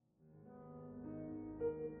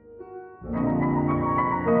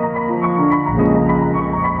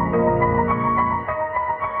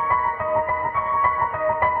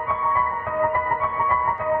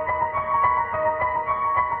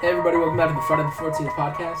everybody. Welcome back to the Friday the 14th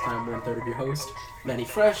podcast. I'm one third of your host, Manny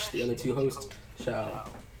Fresh. The other two hosts shall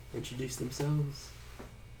introduce themselves.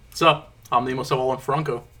 What's up? I'm the most one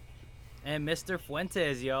Franco. And Mr.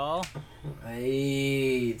 Fuentes, y'all.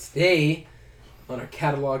 Hey, today on our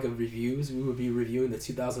catalog of reviews, we will be reviewing the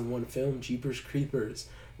 2001 film Jeepers Creepers,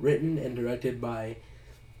 written and directed by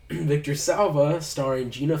Victor Salva, starring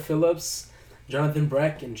Gina Phillips, Jonathan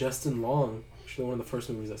Breck, and Justin Long. Actually, one of the first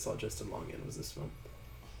movies I saw Justin Long in was this film.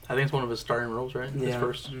 I think it's one of his starring roles, right? Yeah. His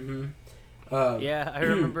first. Mm-hmm. Yeah, I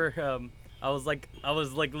remember. I was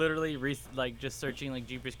literally just searching like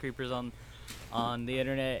Jeepers Creepers on the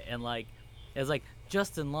internet, and it was like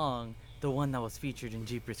Justin Long, the one that was featured in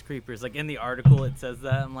Jeepers Creepers. Like in the article, it says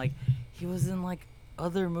that. I'm like, he was in like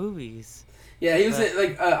other movies. Yeah, he was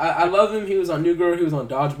I love him. He was on New Girl. He was on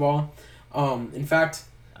Dodgeball. In fact,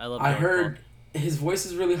 I heard his voice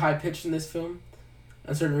is really high pitched in this film,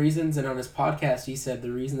 on certain reasons. And on his podcast, he said the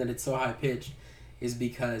reason that it's so high pitched is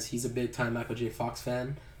because he's a big time Michael J. Fox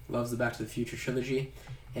fan. Loves the Back to the Future trilogy,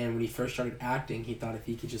 and when he first started acting, he thought if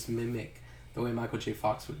he could just mimic the way Michael J.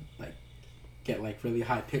 Fox would get really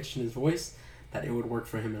high pitched in his voice, that it would work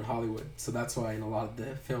for him in Hollywood. So that's why in a lot of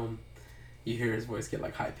the film, you hear his voice get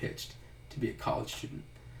high pitched to be a college student.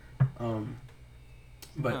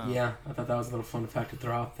 Yeah, I thought that was a little fun fact to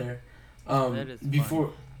throw out there. That is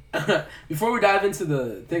before we dive into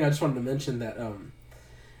the thing, I just wanted to mention that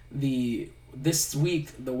this week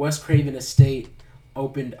the Wes Craven estate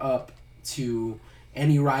opened up to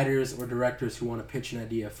any writers or directors who want to pitch an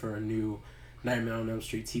idea for a new Nightmare on Elm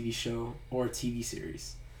Street TV show or TV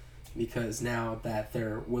series, because now that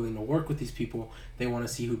they're willing to work with these people, they want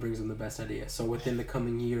to see who brings them the best idea. So within the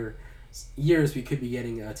coming years, we could be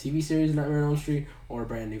getting a TV series of Nightmare on Elm Street or a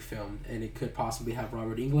brand new film, and it could possibly have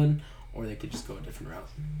Robert Englund, or they could just go a different route.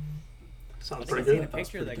 Sounds I pretty seen good. a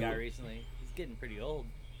picture of that guy recently. He's getting pretty old.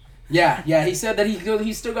 Yeah, he said that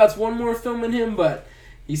he still got one more film in him, but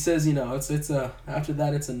he says it's after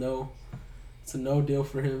that it's a no deal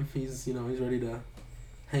for him. He's he's ready to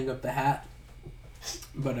hang up the hat.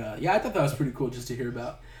 But I thought that was pretty cool just to hear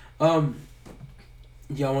about. Y'all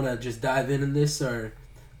want to just dive in this, or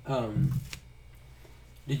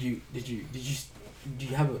did you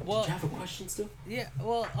have a question still? Yeah,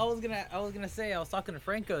 well, I was gonna say I was talking to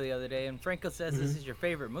Franco the other day, and Franco says this is your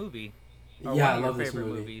favorite movie. Or Yeah, one I of love your this favorite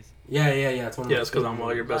movie. movies. Yeah. It's one of Yeah, it's because I'm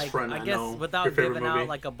your best friend. I I guess know without your favorite giving movie.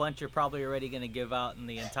 out a bunch, you're probably already gonna give out in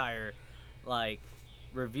the entire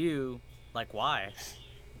review. Why?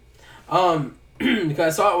 Because I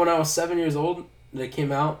saw it when I was 7 years old. That it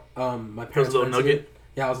came out. My parents. a little rented nugget? it.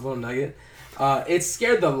 Yeah, I was a little nugget. It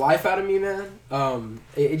scared the life out of me, man.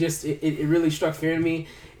 It really struck fear in me,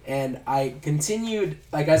 and I continued.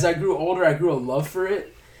 As I grew older, I grew a love for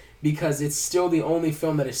it, because it's still the only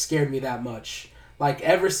film that has scared me that much.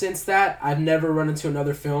 Ever since that, I've never run into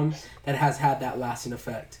another film that has had that lasting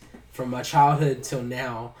effect from my childhood till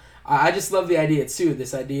now. I just love the idea too.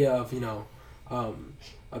 This idea of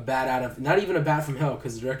a bat out of, not even a bat from hell,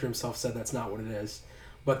 because the director himself said that's not what it is,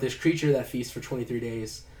 but this creature that feasts for 23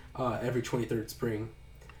 days every 23rd spring.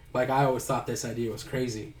 I always thought this idea was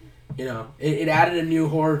crazy. It added a new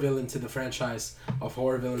horror villain to the franchise of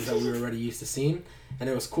horror villains that we were already used to seeing, and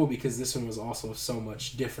it was cool because this one was also so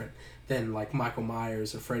much different than Michael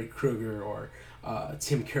Myers or Freddy Krueger or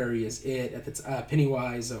Tim Curry as It, at the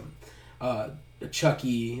Pennywise,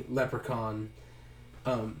 Chucky, Leprechaun,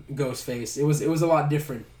 Ghostface. It was a lot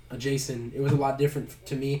different. Jason. It was a lot different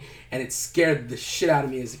to me, and it scared the shit out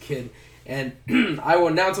of me as a kid. And I will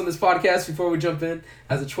announce on this podcast before we jump in,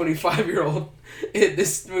 as a 25-year-old,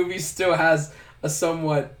 this movie still has a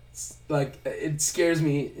somewhat, it scares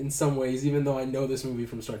me in some ways, even though I know this movie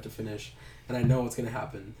from start to finish, and I know what's going to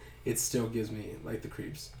happen. It still gives me, the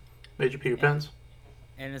creeps. Major Peter Pans.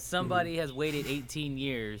 And if somebody has waited 18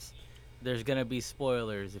 years, there's gonna be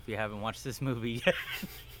spoilers if you haven't watched this movie yet.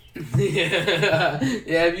 Yeah,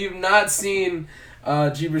 if you've not seen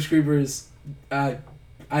Jeepers Creepers, I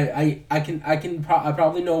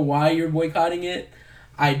probably know why you're boycotting it.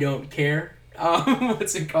 I don't care.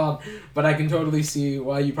 What's it called? But I can totally see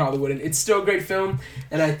why you probably wouldn't. It's still a great film,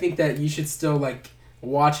 and I think that you should still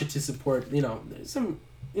watch it to support. There's some,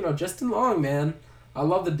 Justin Long, man. I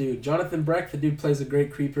love the dude. Jonathan Breck, the dude plays a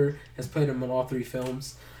great creeper. Has played him in all three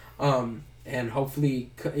films, and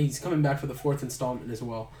hopefully he's coming back for the fourth installment as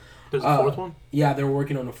well. There's a fourth one? Yeah, they're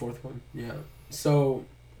working on a fourth one. Yeah. So,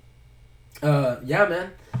 yeah,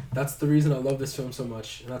 man. That's the reason I love this film so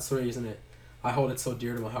much. And that's the reason I hold it so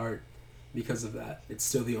dear to my heart, because of that. It's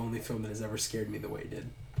still the only film that has ever scared me the way it did.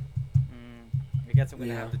 I guess I'm going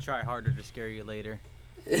to have to try harder to scare you later.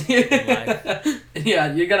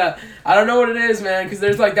 Yeah, you gotta. I don't know what it is, man. Because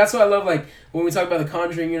there's like that's what I love. Like when we talk about the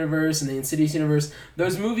Conjuring universe and the Insidious universe,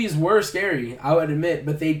 those movies were scary. I would admit,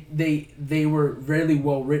 but they were really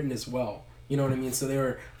well written as well. You know what I mean? So they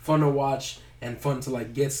were fun to watch and fun to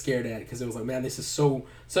like get scared at because it was like, man, this is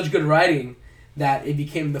such good writing that it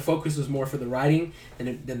became the focus was more for the writing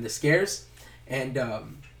than the scares, and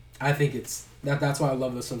I think that's why I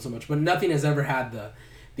love this one so much. But nothing has ever had the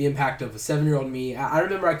impact of a 7-year-old me. I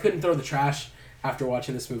remember I couldn't throw the trash after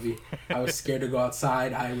watching this movie. I was scared to go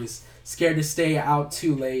outside. I was scared to stay out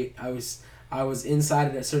too late. I was inside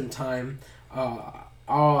at a certain time.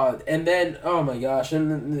 And then oh my gosh,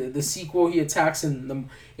 and then the sequel he attacks in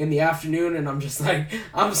the afternoon, and I'm just like,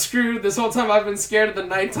 I'm screwed. This whole time I've been scared of the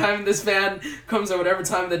nighttime. This van comes at whatever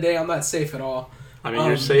time of the day. I'm not safe at all. I mean,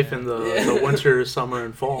 you're safe in the winter, summer,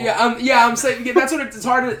 and fall. I'm safe. Yeah, that's what it's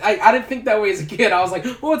hard. I didn't think that way as a kid. I was like,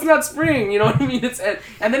 well, it's not spring. You know what I mean?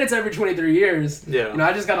 And then it's every 23 years. Yeah. You know,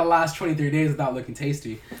 I just gotta last 23 days without looking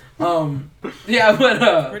tasty. Yeah, but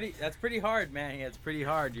that's pretty hard, man. Yeah, it's pretty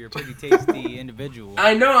hard. You're a pretty tasty individual.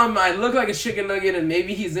 I know I look like a chicken nugget, and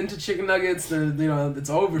maybe he's into chicken nuggets. Then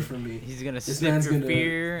it's over for me. He's gonna sniff your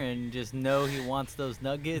fear and just know he wants those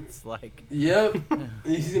nuggets. Like, yep,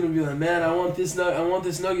 he's gonna be like, man, I want this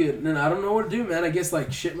nugget, and then I don't know what to do, man. I guess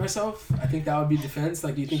like shit myself. I think that would be defense.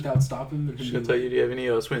 Like, do you think that would stop him? Should I tell you, do you have any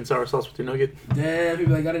sweet and sour sauce with your nugget? Damn, he'd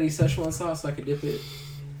be like, got any Szechuan sauce so I could dip it?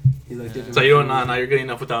 He's like, so you don't know, you're good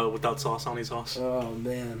enough without sauce, only sauce. Oh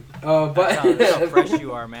man. But that's how fresh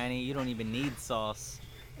you are, Manny. You don't even need sauce.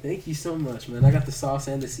 Thank you so much, man. I got the sauce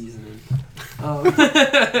and the seasoning.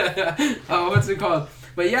 What's it called?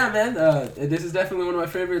 But yeah, man, this is definitely one of my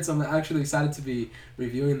favorites. I'm actually excited to be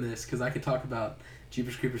reviewing this because I could talk about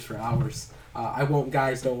Jeepers Creepers for hours. I won't,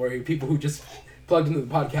 guys. Don't worry. People who just plugged into the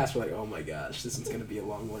podcast were like, "Oh my gosh, this one's gonna be a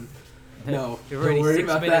long one." No, we're already don't worry 6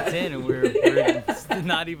 about minutes that. in and we're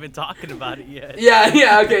not even talking about it yet.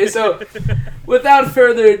 Yeah. Okay, so without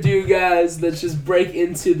further ado, guys, let's just break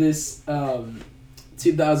into this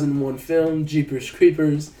 2001 film, Jeepers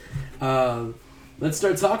Creepers. Let's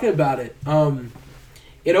start talking about it.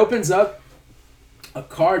 It opens up a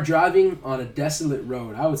car driving on a desolate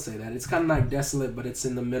road. I would say that it's kind of like desolate, but it's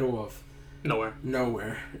in the middle of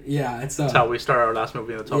nowhere. Yeah, it's that's how we start our last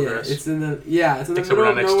movie in the tall grass. It's in the middle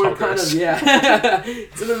of nowhere, kind of. Yeah,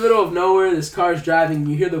 it's in the middle of nowhere. This car's driving.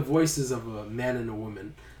 You hear the voices of a man and a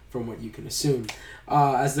woman, from what you can assume.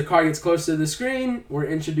 As the car gets closer to the screen, we're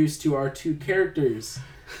introduced to our two characters.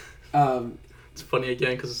 It's funny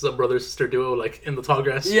again because it's a brother-sister duo, like in the tall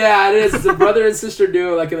grass. Yeah, it is. It's a brother and sister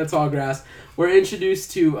duo, like in the tall grass. We're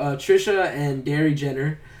introduced to Trisha and Derry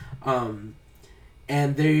Jenner.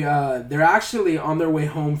 And they're actually on their way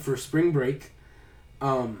home for spring break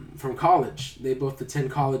from college. They both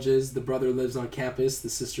attend colleges. The brother lives on campus. The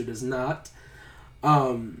sister does not.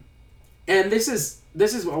 And this is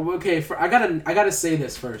okay. I gotta say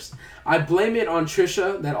this first. I blame it on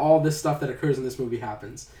Trisha that all this stuff that occurs in this movie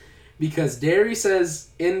happens, because Derry says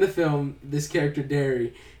in the film, this character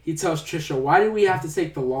Derry, he tells Trisha, "Why do we have to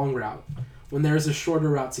take the long route when there's a shorter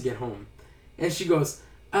route to get home?" And she goes,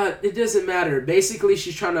 it doesn't matter. Basically,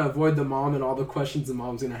 she's trying to avoid the mom and all the questions the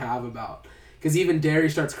mom's going to have about. Because even Derry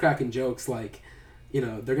starts cracking jokes like,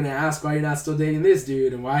 they're going to ask why you're not still dating this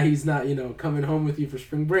dude and why he's not, coming home with you for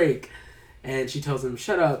spring break. And she tells him,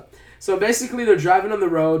 shut up. So basically, they're driving on the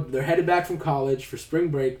road. They're headed back from college for spring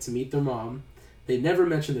break to meet their mom. They never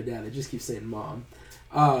mention their dad. They just keep saying mom.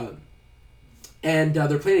 And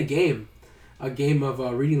they're playing a game of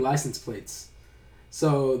reading license plates.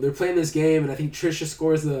 So they're playing this game, and I think Trisha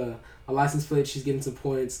scores a license plate. She's getting some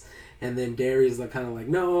points, and then Derry's like kind of like,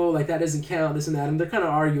 no, like that doesn't count, this and that, and they're kind of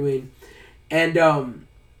arguing. And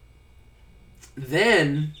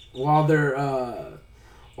then while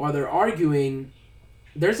they're arguing,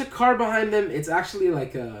 there's a car behind them. It's actually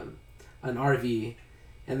like an RV,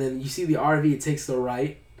 and then you see the RV. It takes the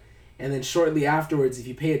right, and then shortly afterwards, if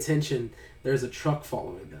you pay attention, there's a truck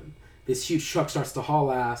following them. This huge truck starts to haul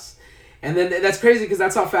ass. And then that's crazy because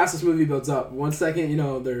that's how fast this movie builds up. 1 second,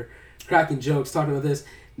 they're cracking jokes, talking about this.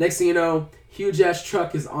 Next thing you know, huge-ass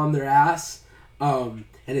truck is on their ass, and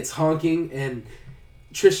it's honking, and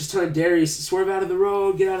Trish is telling Derry, swerve out of the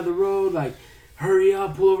road, get out of the road, like, hurry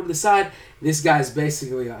up, pull over to the side. This guy's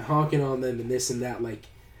basically like, honking on them and this and that, like...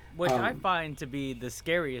 Which I find to be the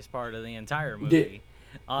scariest part of the entire movie.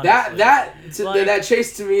 That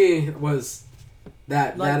chase to me was...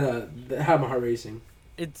 That had my heart racing.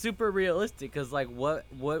 it's super realistic because like what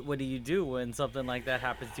do you do when something like that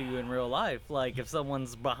happens to you in real life? Like if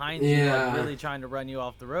someone's behind you like really trying to run you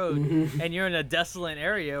off the road and you're in a desolate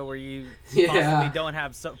area where you possibly don't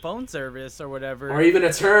have phone service or whatever, or even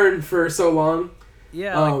a turn for so long.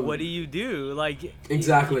 Yeah, like what do you do? Like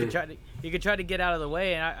exactly. You could try to get out of the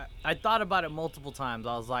way, and I thought about it multiple times.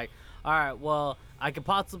 I was like, all right, well, I could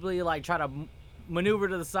possibly like try to maneuver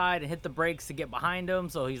to the side and hit the brakes to get behind him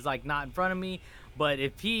so he's like not in front of me. But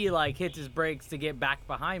if he like hits his brakes to get back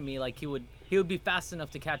behind me, like he would be fast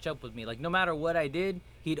enough to catch up with me. Like no matter what I did,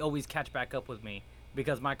 he'd always catch back up with me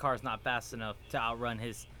because my car's not fast enough to outrun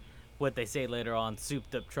his, what they say later on,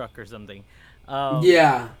 souped up truck or something.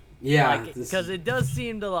 Yeah, because it does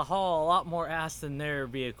seem to haul a lot more ass than their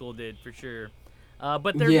vehicle did for sure.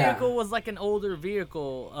 But their vehicle was like an older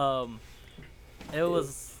vehicle. It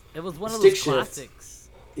was one of those classics.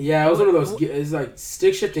 Yeah, it was one of those. It's like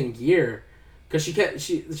stick shift and gear. Cause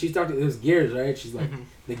she's talking. It was gears, right? She's like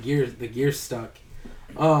the gears stuck.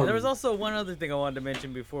 There was also one other thing I wanted to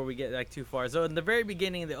mention before we get like too far. So in the very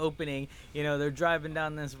beginning of the opening, you know, they're driving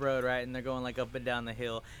down this road, right, and they're going like up and down the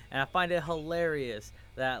hill, and I find it hilarious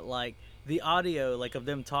that like the audio like of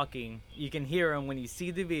them talking, you can hear them when you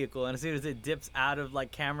see the vehicle, and as soon as it dips out of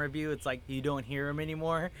like camera view, it's like you don't hear them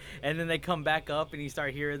anymore, and then they come back up and you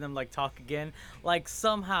start hearing them like talk again. Like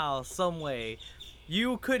somehow, some way,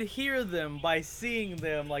 you could hear them by seeing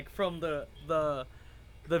them like from the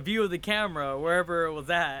view of the camera wherever it was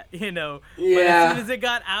at, you know. Yeah. But as soon as it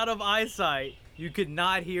got out of eyesight, you could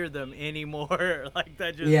not hear them anymore. Like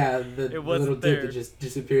that just it little dip that just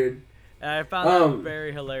disappeared. And I found that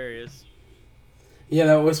very hilarious. Yeah,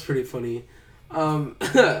 that was pretty funny.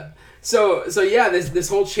 So yeah, this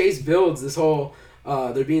whole chase builds. This whole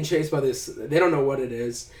they're being chased by this. They don't know what it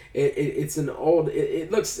is. It's an old.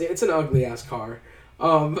 It's an ugly ass car.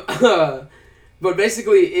 But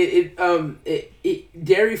basically,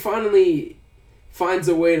 Derry finally finds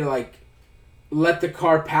a way to like let the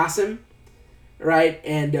car pass him, right?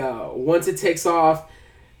 And once it takes off,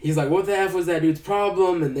 he's like, "What the F was that dude's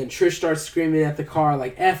problem?" And then Trish starts screaming at the car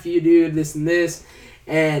like, "F you, dude, this and this."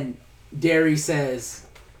 And Derry says,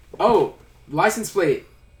 "Oh, license plate.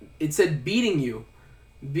 It said beating you.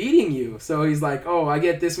 So he's like, "Oh, I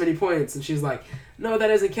get this many points." And she's like, "No, that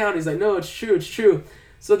doesn't count." He's like, "No, it's true.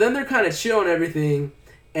 So then they're kind of chill and everything,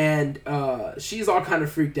 and she's all kind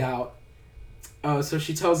of freaked out. So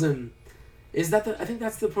she tells him, I think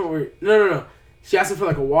that's the point where, no. She asks him for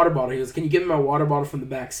like a water bottle. He goes, "Can you give me my water bottle from the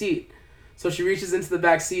back seat?" So she reaches into the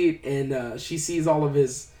back seat, and she sees all of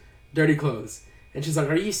his dirty clothes. And she's like,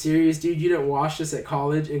 "Are you serious, dude? You didn't wash this in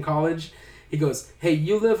college? He goes, "Hey,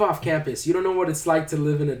 you live off campus. You don't know what it's like to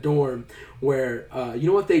live in a dorm where, you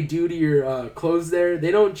know what they do to your clothes there?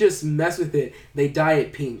 They don't just mess with it. They dye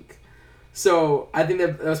it pink." So I think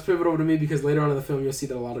that was pivotal to me because later on in the film, you'll see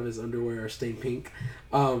that a lot of his underwear are stained pink.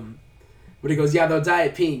 But he goes, "Yeah, they'll dye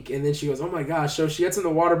it pink." And then she goes, "Oh my gosh." So she gets in the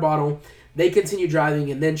water bottle. They continue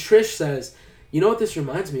driving. And then Trish says, "You know what this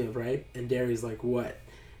reminds me of, right?" And Derry's like, "What?"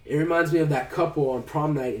 "It reminds me of that couple on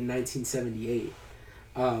prom night in 1978.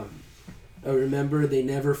 Remember they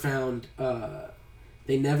never found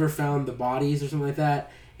the bodies or something like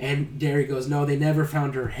that." And Derry goes, "No, they never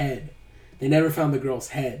found her head. They never found the girl's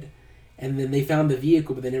head. And then they found the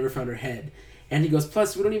vehicle, but they never found her head." And he goes,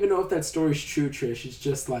 "Plus, we don't even know if that story's true, Trish. It's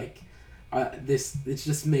just like it's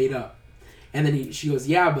just made up." And then she goes,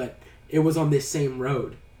 "Yeah, but it was on this same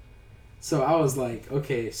road." So I was like,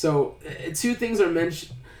 okay. So two things are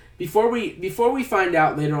mentioned before we find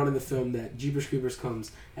out later on in the film that Jeepers Creepers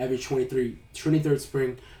comes every 23rd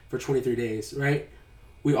spring for 23 days, right?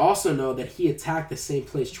 We also know that he attacked the same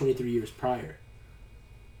place 23 years prior.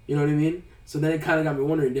 You know what I mean? So then it kind of got me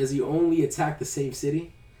wondering, does he only attack the same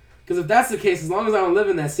city? Because if that's the case, as long as I don't live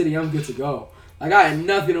in that city, I'm good to go. Like, I had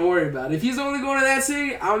nothing to worry about. If he's only going to that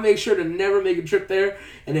city, I'll make sure to never make a trip there.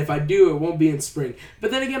 And if I do, it won't be in spring. But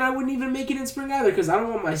then again, I wouldn't even make it in spring either because I don't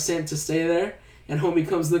want my scent to stay there and homie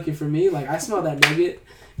comes looking for me. Like, I smell that nugget,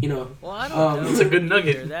 you know. Well, I don't know. It's a good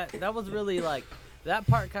nugget. That was really, like, that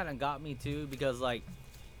part kind of got me, too, because, like,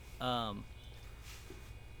 because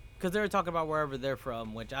they were talking about wherever they're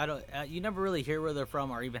from, which I don't, you never really hear where they're from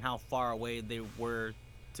or even how far away they were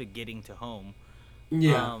to getting to home.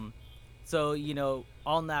 Yeah. So, you know,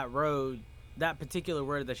 on that road, that particular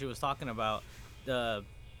word that she was talking about,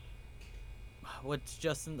 what's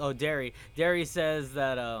Justin? Oh, Derry. Derry says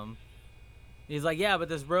that, he's like, yeah, but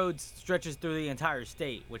this road stretches through the entire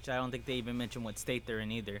state, which I don't think they even mention what state they're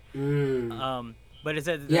in either. But it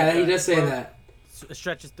says yeah, he does say that.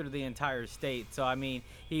 Stretches through the entire state. So, I mean,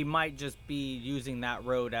 he might just be using that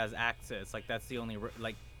road as access. Like, that's the only,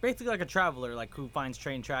 like, basically like a traveler, like who finds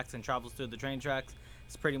train tracks and travels through the train tracks.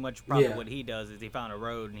 It's pretty much probably what he does. Is he found a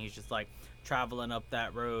road and he's just like traveling up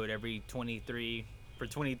that road every 23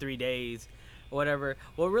 days, or whatever.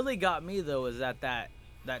 What really got me though is that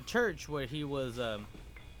church where he was.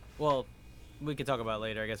 Well, we could talk about it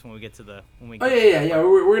later, I guess, when we get to the We're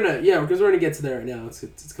gonna because we're gonna get to there right now.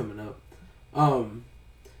 It's coming up.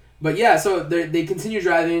 But yeah, so they continue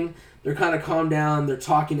driving. They're kind of calmed down. They're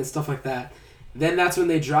talking and stuff like that. Then that's when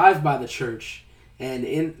they drive by the church, and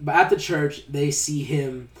at the church they see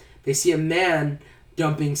a man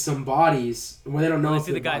dumping some bodies. Well, they don't know if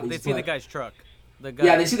they're bodies. They see the guy's truck.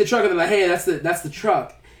 Yeah, they see the truck and they're like, "Hey, that's the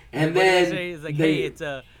truck." And then they say is like, "Hey, it's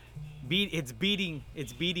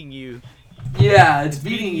beating you." Yeah, it's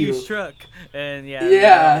beating you. Truck. And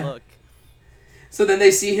yeah. Look. So then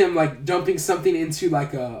they see him like dumping something into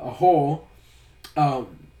like a hole, and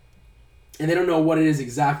they don't know what it is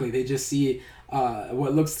exactly. They just see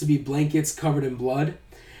what looks to be blankets covered in blood,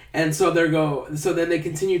 and so then they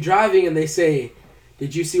continue driving and they say,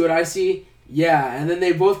 "Did you see what I see?" Yeah, and then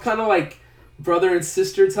they both kind of like brother and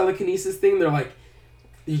sister telekinesis thing. They're like,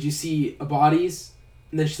 "Did you see bodies?"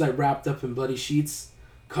 And then she's like wrapped up in bloody sheets,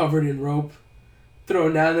 covered in rope,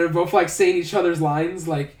 thrown down. They're both like saying each other's lines.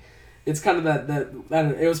 Like, it's kind of that I don't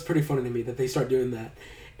know, it was pretty funny to me that they start doing that.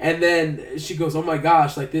 And then she goes, "Oh my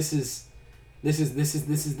gosh, like this is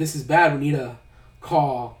bad. We need to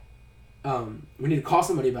call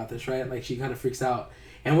somebody about this, right?" Like she kind of freaks out.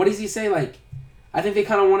 And what does he say? Like, I think they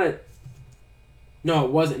kind of want to. No,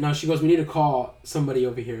 it wasn't. No, she goes, "We need to call somebody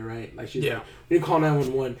over here, right?" Like she's like, "We need to call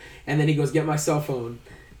 911." And then he goes, "Get my cell phone."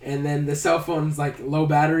 And then the cell phone's like low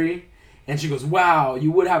battery, and she goes, "Wow,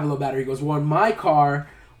 you would have a low battery." He goes, "Well, in my car,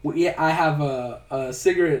 I have a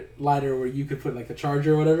cigarette lighter where you could put like a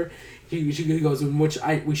charger or whatever." He goes,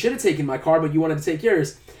 we should have taken my car, but you wanted to take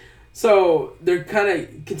yours." So they're kind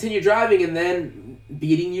of continue driving, and then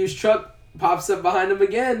Beating You's truck pops up behind him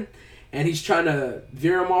again, and he's trying to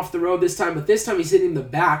veer him off the road this time, but this time he's hitting the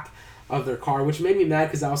back of their car, which made me mad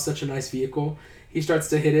because that was such a nice vehicle. He starts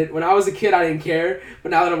to hit it. When I was a kid, I didn't care,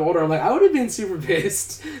 but now that I'm older, I'm like, I would have been super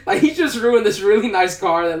pissed. Like, he just ruined this really nice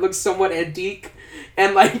car that looks somewhat antique,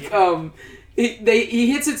 and like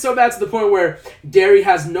he hits it so bad to the point where Derry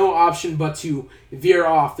has no option but to veer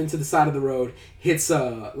off into the side of the road, hits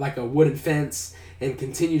like a wooden fence, and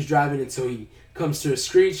continues driving until he comes to a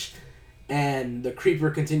screech, and the creeper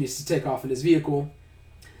continues to take off in his vehicle.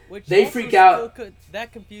 Which they freak out.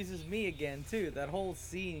 That confuses me again too. That whole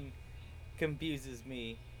scene confuses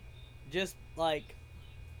me. Just like,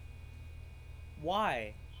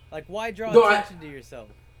 why? Like, why draw attention to yourself?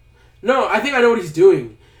 No, I think I know what he's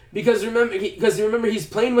doing. Because remember he's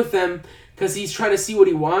playing with them because he's trying to see what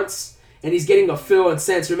he wants, and he's getting a feel and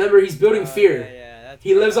sense. Remember, he's building fear.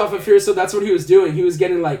 He lives off of fear, so that's what he was doing. He was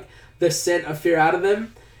getting like the scent of fear out of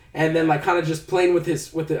them, and then like kind of just playing with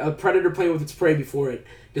a predator playing with its prey before it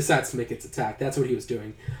decides to make its attack. That's what he was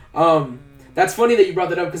doing. That's funny that you brought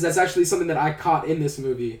that up because that's actually something that I caught in this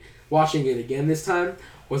movie. Watching it again this time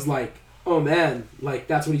was like, oh man, like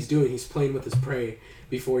that's what he's doing. He's playing with his prey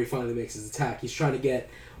before he finally makes his attack. He's trying to get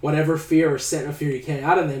whatever fear or scent of fear he can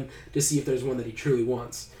out of them to see if there's one that he truly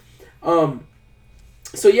wants.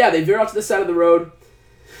 So yeah, they veer off to the side of the road.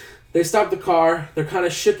 They stop the car. They're kind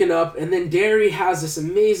of shooken up, and then Derry has this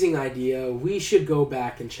amazing idea. We should go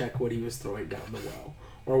back and check what he was throwing down the well,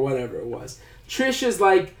 or whatever it was. Trish is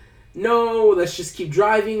like, no, let's just keep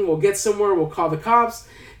driving. We'll get somewhere. We'll call the cops.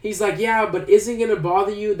 He's like, yeah, but isn't it going to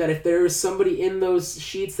bother you that if there is somebody in those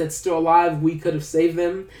sheets that's still alive, we could have saved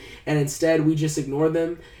them, and instead we just ignored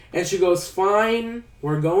them? And she goes, fine,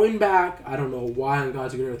 we're going back. I don't know why on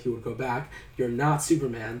God's green earth you would go back. You're not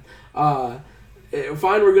Superman. Fine,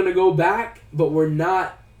 we're going to go back, but I'm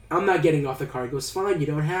not getting off the car. He goes, fine, you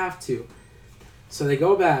don't have to. So they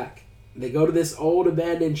go back. They go to this old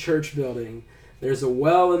abandoned church building. There's a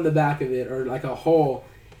well in the back of it, or like a hole.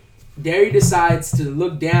 Derry decides to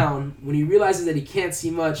look down. When he realizes that he can't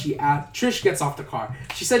see much, Trish gets off the car.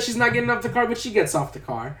 She said she's not getting off the car, but she gets off the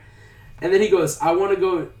car. And then he goes, I want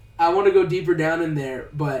to go deeper down in there,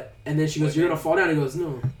 and then she goes, you're going to fall down. He goes,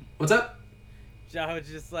 no. What's up? I was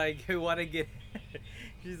just like, who want to get...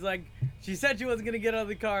 She's like, she said she wasn't going to get out of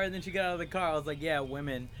the car, and then she got out of the car. I was like, yeah,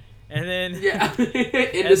 women. And then... Yeah,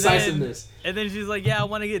 indecisiveness. And then she's like, yeah, I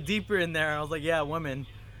want to get deeper in there. And I was like, yeah, women.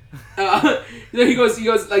 He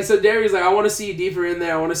goes, like, so Derry's like, I want to see deeper in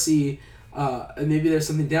there. I want to see, maybe there's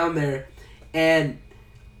something down there. And,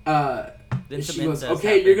 she goes,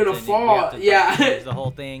 okay, you're going to fall. Yeah. The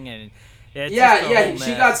whole thing. And yeah,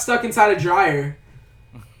 she got stuck inside a dryer.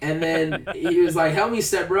 And then he was like, help me,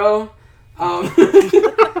 step bro.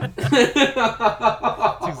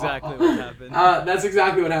 That's exactly what happened. That's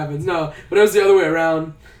exactly what happens. No, but it was the other way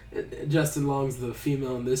around. Justin Long's the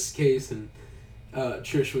female in this case, and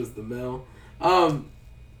Trish was the male. No,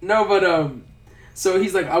 but so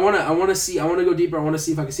he's like, I wanna go deeper. I wanna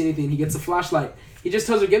see if I can see anything. He gets a flashlight. He just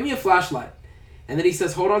tells her, "Give me a flashlight," and then he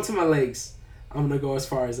says, "Hold on to my legs. I'm gonna go as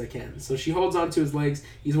far as I can." So she holds on to his legs.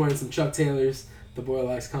 He's wearing some Chuck Taylors. The boy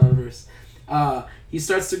likes Converse. He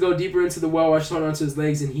starts to go deeper into the well while she's holding on to his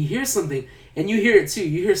legs, and he hears something, and you hear it too.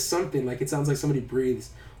 You hear something, like it sounds like somebody breathes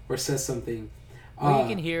or says something. Well, you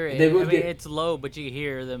can hear it. It's low, but you can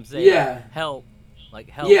hear them say, help. Like,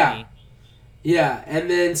 help me. Yeah, and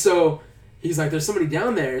then so he's like, there's somebody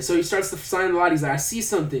down there. So he starts to shine the light. He's like, I see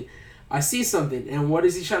something. And what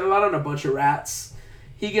is he shining the light on? A bunch of rats.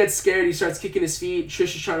 He gets scared. He starts kicking his feet.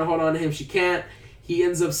 Trish is trying to hold on to him. She can't. He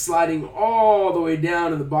ends up sliding all the way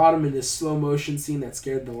down to the bottom in this slow motion scene that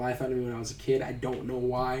scared the life out of me when I was a kid. I don't know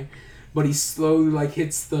why. But he slowly like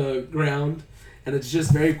hits the ground. And it's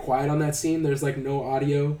just very quiet on that scene. There's like no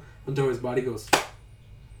audio until his body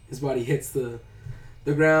hits the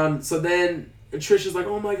ground. So then Trish is like,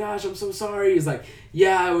 oh my gosh, I'm so sorry. He's like,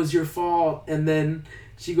 yeah, it was your fault. And then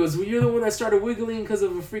she goes, well, you're the one that started wiggling because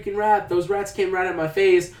of a freaking rat. Those rats came right at my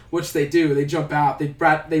face, which they do. They jump out.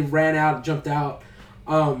 They ran out and jumped out.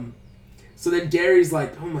 So then Derry's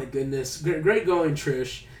like, oh my goodness, great going,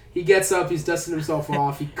 Trish. He gets up, he's dusting himself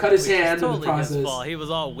off. He cut his hand totally in the process. His fault. He was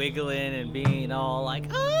all wiggling and being all like,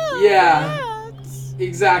 oh, yeah, rats.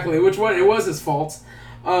 Exactly. Which one? It was his fault.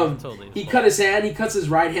 Totally he cut his hand. He cuts his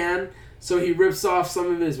right hand, so he rips off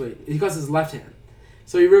some of his. He cuts his left hand,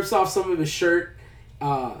 so he rips off some of his shirt,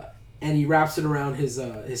 and he wraps it around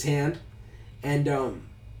his hand, and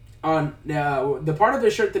on the part of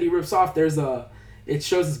the shirt that he rips off, it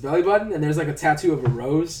shows his belly button, and there's like a tattoo of a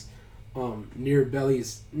rose, near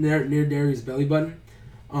Derry's belly button.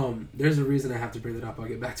 There's a reason I have to bring that up. I'll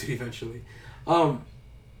get back to it eventually.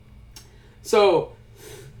 So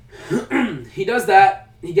he does that.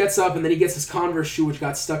 He gets up, and then he gets his Converse shoe, which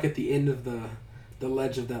got stuck at the end of the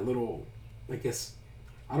ledge of that little, I guess,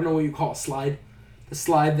 I don't know what you call it, slide. The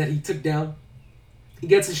slide that he took down. He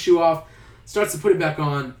gets his shoe off, starts to put it back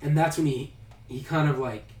on, and that's when he kind of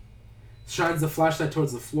like shines the flashlight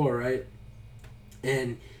towards the floor, right?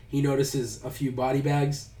 And he notices a few body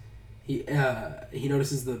bags. He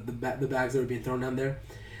notices the bags that were being thrown down there.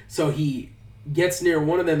 So he gets near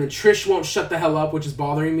one of them, and Trish won't shut the hell up, which is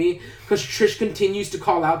bothering me, because Trish continues to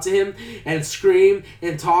call out to him and scream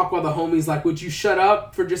and talk while the homie's like, would you shut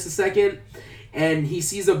up for just a second? And he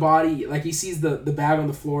sees a body, like he sees the bag on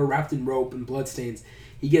the floor wrapped in rope and bloodstains.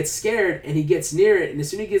 He gets scared, and he gets near it, and as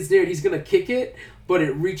soon as he gets near it, he's going to kick it, but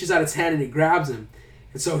it reaches out its hand and it grabs him.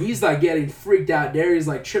 And so he's like getting freaked out. Derry's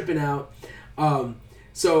like tripping out.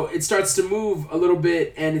 So it starts to move a little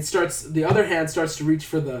bit, and the other hand starts to reach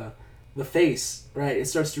for the face, right? It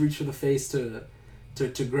starts to reach for the face to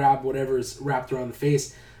grab whatever's wrapped around the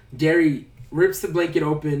face. Derry rips the blanket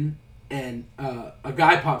open, and a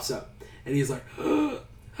guy pops up, and he's like,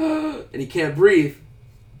 and he can't breathe,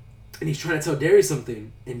 and he's trying to tell Derry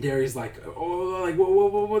something, and Derry's like, oh, like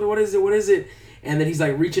what is it? And then he's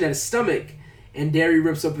like reaching at his stomach, and Derry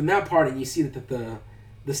rips open that part, and you see that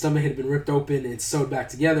the stomach had been ripped open and sewed back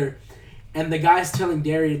together, and the guy's telling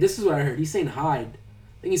Derry, this is what I heard. He's saying hide.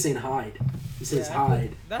 I think he's saying hide. He says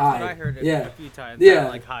hide. That's hide. what I heard a few times. Yeah.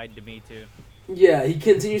 Like hide to me too. Yeah, he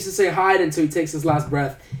continues to say hide until he takes his last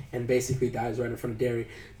breath and basically dies right in front of Derry.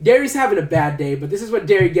 Derry's having a bad day, but this is what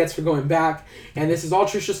Derry gets for going back, and this is all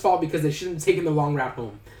Trisha's fault because they shouldn't have taken the long route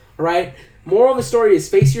home. Alright? Moral of the story is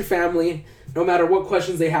face your family, no matter what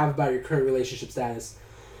questions they have about your current relationship status.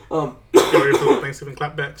 Get ready for the Thanksgiving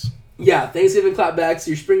clapbacks. Yeah, Thanksgiving clapbacks,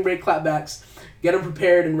 your spring break clapbacks. Get them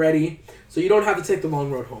prepared and ready so you don't have to take the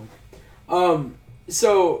long road home.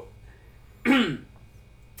 So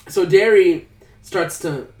Derry starts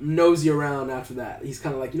to nosy around after that. He's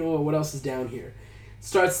kind of like, you know what else is down here?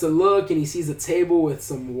 Starts to look, and he sees a table with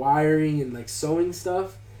some wiring and like sewing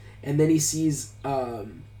stuff, and then he sees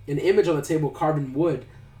an image on the table carved in wood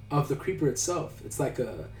of the creeper itself. It's like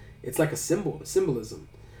a symbolism,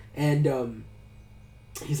 and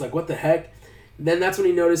he's like, what the heck? And then that's when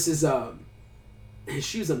he notices his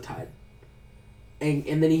shoe's untied,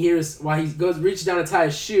 and then he hears while he reaches down to tie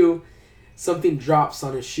his shoe, something drops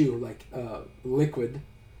on his shoe, like liquid,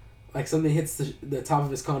 like something hits the top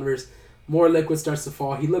of his Converse. More liquid starts to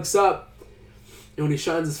fall. He looks up, and when he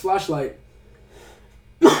shines his flashlight,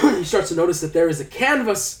 he starts to notice that there is a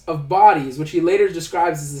canvas of bodies, which he later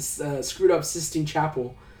describes as this screwed up Sistine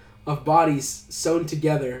Chapel of bodies sewn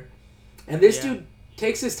together. And this dude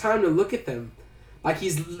takes his time to look at them. Like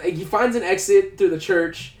he finds an exit through the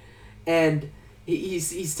church, and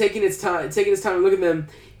he's taking his time to look at them.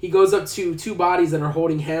 He goes up to two bodies that are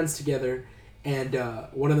holding hands together, and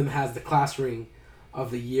one of them has the class ring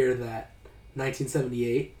of the year that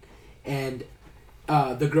 1978, and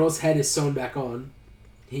the girl's head is sewn back on.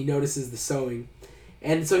 He notices the sewing,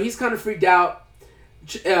 and so he's kind of freaked out.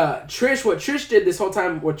 Trish, what Trish did this whole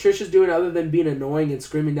time, what Trish is doing other than being annoying and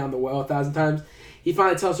screaming down the well 1,000 times, he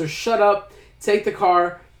finally tells her, shut up, take the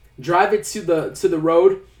car, drive it to the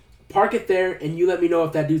road, park it there, and you let me know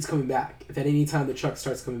if that dude's coming back, if at any time the truck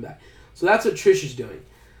starts coming back. So that's what Trish is doing.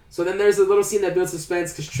 So then there's a little scene that builds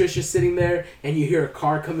suspense because Trish is sitting there and you hear a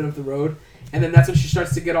car coming up the road, and then that's when she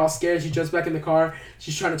starts to get all scared. She jumps back in the car,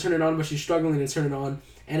 she's trying to turn it on, but she's struggling to turn it on,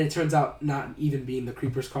 and it turns out not even being the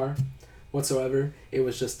creeper's car whatsoever. It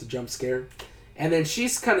was just a jump scare. And then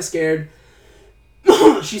she's kind of scared.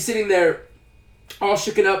 She's sitting there all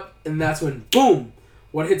shooken up, and that's when, boom,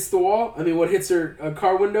 what hits the wall? What hits her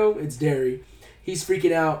car window? It's Derry. He's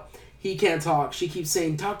freaking out. He can't talk. She keeps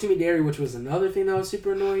saying, talk to me, Derry, which was another thing that was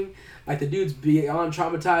super annoying. Like, the dude's beyond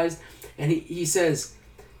traumatized, and he says,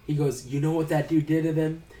 he goes, you know what that dude did to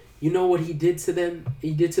them? You know what he did to them?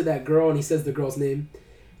 He did to that girl, and he says the girl's name.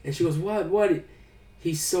 And she goes, what?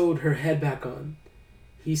 He sewed her head back on.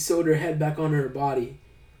 He sewed her head back on her body.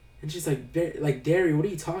 And she's like, Derry, what are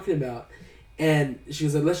you talking about? And she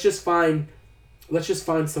was like, let's just find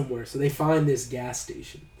somewhere. So they find this gas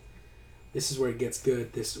station. This is where it gets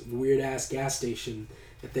good. This weird-ass gas station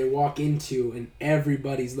that they walk into, and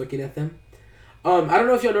everybody's looking at them. I don't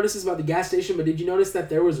know if y'all noticed this about the gas station, but did you notice that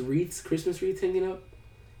there was Christmas wreaths hanging up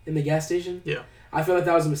in the gas station? Yeah. I feel like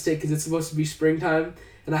that was a mistake because it's supposed to be springtime,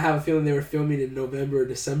 and I have a feeling they were filming in November or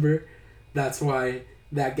December. That's why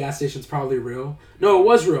that gas station's probably real. No, it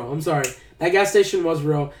was real. I'm sorry. That gas station was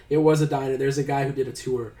real. It was a diner. There's a guy who did a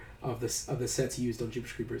tour of the sets he used on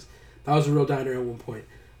Jeepers Creepers. That was a real diner at one point.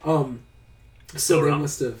 So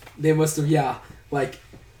they must have, yeah, like,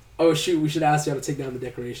 oh shoot, we should ask y'all to take down the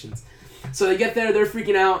decorations. So they get there, they're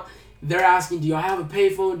freaking out. They're asking, do y'all have a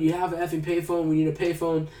payphone? Do you have an effing payphone? We need a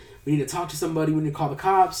payphone. We need to talk to somebody. We need to call the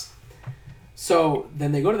cops. So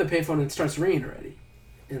then they go to the payphone and it starts ringing already.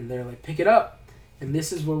 And they're like, pick it up. And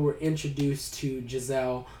this is where we're introduced to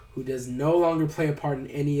Giselle, who does no longer play a part in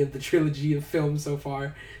any of the trilogy of films so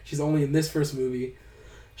far. She's only in this first movie.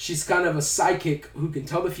 She's kind of a psychic who can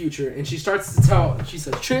tell the future. And she starts to tell, she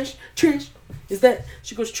says, Trish,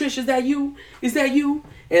 she goes, Trish, is that you? Is that you?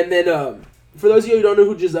 And then, for those of you who don't know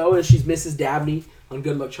who Giselle is, she's Mrs. Dabney on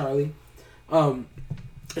Good Luck Charlie.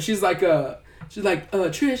 She's like,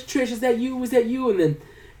 Trish, is that you? Is that you? And then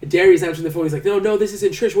Derry's answering the phone. He's like, no, this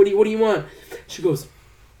isn't Trish. What do you want? She goes,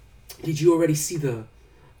 did you already see the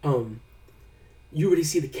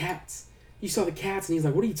cats? You saw the cats? And he's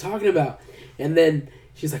like, what are you talking about? And then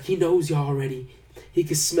she's like, he knows y'all already. He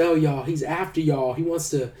can smell y'all. He's after y'all. He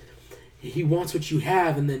wants what you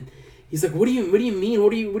have. And then he's like, what do you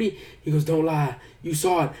mean? He goes, don't lie. You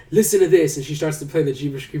saw it. Listen to this. And she starts to play the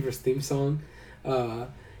Jeepers Creepers theme song. And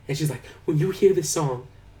she's like, when you hear this song,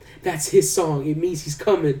 that's his song. It means he's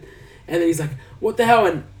coming. And then he's like, what the hell?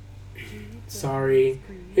 And sorry.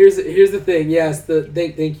 Here's the thing. Yes,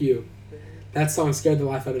 thank you. That song scared the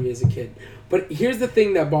life out of me as a kid. But here's the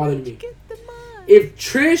thing that bothered me. If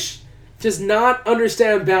Trish does not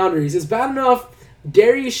understand boundaries, it's bad enough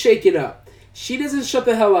Derry is shaken up. She doesn't shut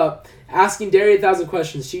the hell up, asking Derry 1,000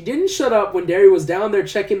 questions. She didn't shut up when Derry was down there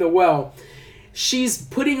checking the well. She's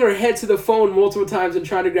putting her head to the phone multiple times and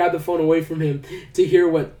trying to grab the phone away from him to hear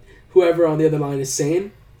what whoever on the other line is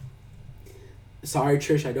saying. Sorry,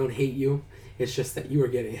 Trish, I don't hate you. It's just that you were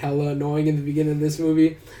getting hella annoying in the beginning of this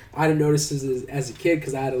movie. I didn't notice this as a kid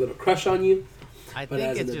because I had a little crush on you. I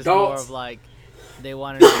think it's just more of like they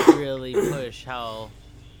wanted to really push how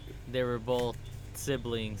they were both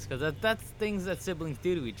siblings, because that's things that siblings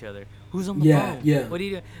do to each other. Who's on the phone? Yeah. What do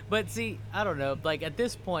you do? But see, I don't know. Like at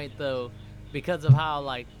this point though, because of how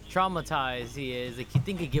like traumatized he is, like you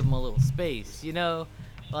think you give him a little space, you know,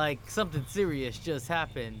 like something serious just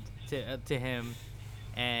happened to him,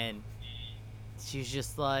 and she's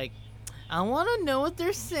just like, I want to know what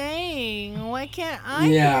they're saying. Why can't I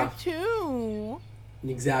hear too?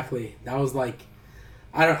 Exactly. That was like,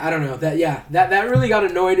 I don't know. That really got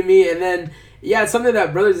annoying to me. And then, it's something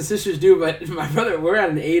that brothers and sisters do, but my brother, we're at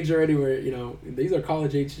an age already where, these are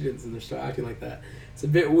college age students and they're still acting like that. It's a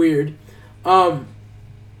bit weird. But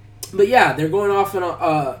yeah, they're going off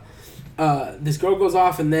and this girl goes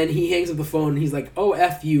off and then he hangs up the phone and he's like, oh,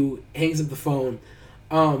 F you, hangs up the phone.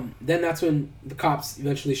 Then that's when the cops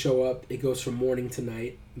eventually show up. It goes from morning to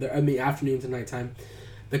night. Afternoon to nighttime.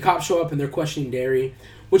 the cops show up and they're questioning Derry,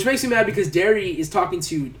 which makes me mad because Derry is talking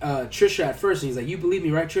to Trisha at first, and he's like, "You believe me,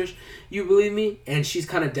 right, Trish? You believe me?" And she's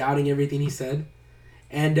kind of doubting everything he said.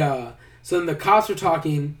 And so then the cops are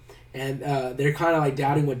talking, and they're kind of like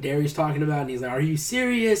doubting what Derry's talking about, and he's like, "Are you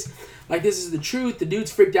serious? Like, this is the truth." The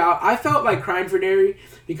dude's freaked out. I felt like crying for Derry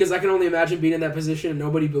because I can only imagine being in that position and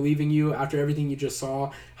nobody believing you after everything you just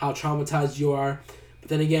saw, how traumatized you are. But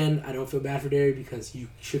then again, I don't feel bad for Derry because you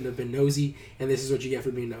shouldn't have been nosy, and this is what you get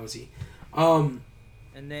for being nosy.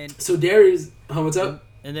 And then So Derry's, what's up?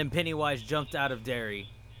 And then Pennywise jumped out of Derry.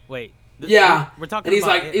 Wait. Yeah. We're talking and he's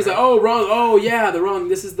about like, it, he's right? like, "Oh, wrong. Oh, yeah, the wrong.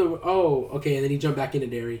 This is the, oh, okay." And then he jumped back into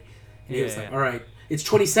Derry. And he was like, "All right, it's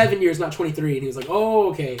 27 years, not 23." And he was like, "Oh,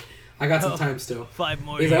 okay. I got some time still." 5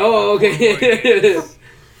 more He's years. like, "Oh, okay."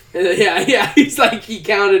 4 more years. yeah. He's like, he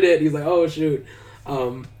counted it. He's like, "Oh, shoot."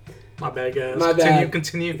 My bad, guys. My bad.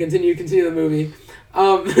 Continue. Continue the movie.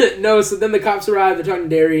 No, so then the cops arrive. They're talking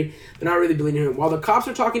to Derry. They're not really believing him. While the cops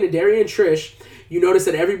are talking to Derry and Trish, you notice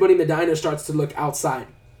that everybody in the diner starts to look outside.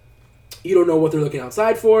 You don't know what they're looking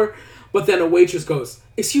outside for, but then a waitress goes,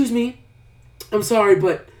 "Excuse me, I'm sorry,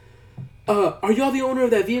 but are y'all the owner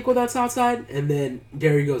of that vehicle that's outside?" And then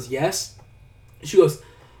Derry goes, "Yes." She goes,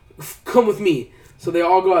 "Come with me." So they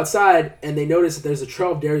all go outside, and they notice that there's a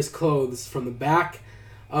trail of Derry's clothes from the back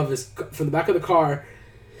of the car,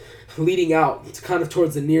 leading out to kind of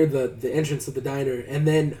towards near the entrance of the diner. And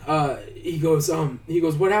then he goes,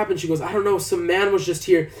 "What happened?" She goes, "I don't know. Some man was just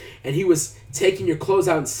here, and he was taking your clothes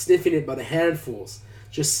out and sniffing it by the handfuls,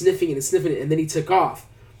 just sniffing it, and then he took off."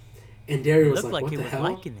 And Derry was like, "What he the was hell?"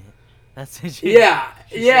 liking it. That's it. Yeah.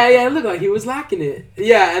 It looked like he was liking it.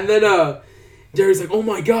 Yeah, and then Derry's like, "Oh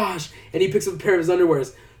my gosh," and he picks up a pair of his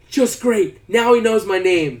underwears. "Just great. Now he knows my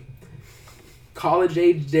name." College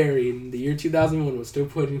age Derry in the year 2001 was still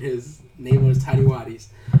putting his name on his tidy waddies.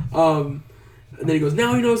 And then he goes,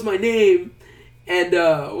 "Now he knows my name." And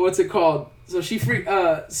what's it called? So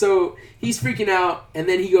so he's freaking out, and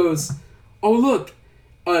then he goes, "Oh look,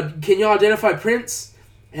 can you identify Prince?"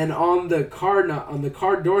 And on the car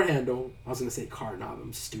door handle, I was gonna say car knob.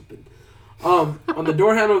 I'm stupid. On the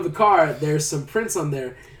door handle of the car, there's some prints on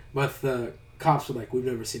there, but the cops were like, "We've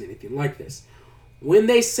never seen anything like this." When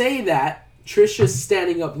they say that, Trisha's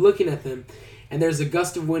standing up looking at them, and there's a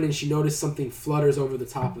gust of wind, and she noticed something flutters over the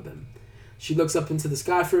top of them. She looks up into the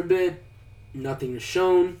sky for a bit. Nothing is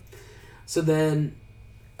shown. So then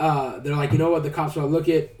they're like, "You know what? The cops are like, look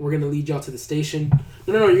it. We're going to lead y'all to the station."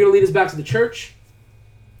 No, you're going to lead us back to the church?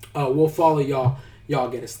 We'll follow y'all. Y'all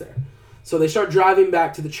get us there. So they start driving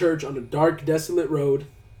back to the church on a dark, desolate road.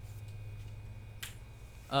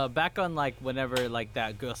 Back on like whenever like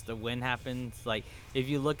that gust of wind happens, like if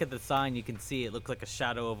you look at the sign, you can see it looks like a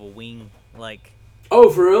shadow of a wing. Like, Oh,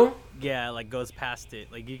 for real? yeah, like goes past it.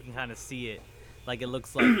 Like you can kind of see it. Like it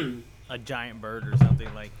looks like a giant bird or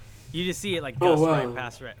something. Like you just see it like gust wow.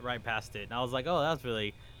 right past it. And I was like, oh, that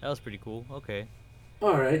was pretty cool. Okay.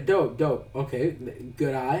 All right, dope. Okay,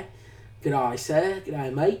 good eye, sir. Good eye,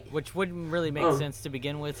 mate. Which wouldn't really make sense to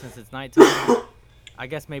begin with since it's nighttime. I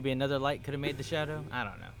guess maybe another light could have made the shadow. I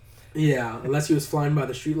don't know. Yeah, unless he was flying by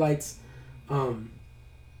the streetlights.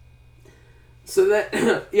 So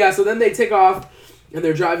then they take off, and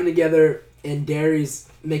they're driving together, and Derry's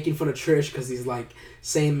making fun of Trish because he's like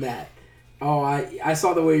saying that, "Oh, I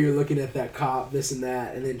saw the way you're looking at that cop, this and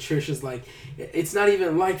that," and then Trish is like, "It's not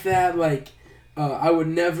even like that. Like, I would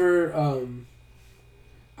never,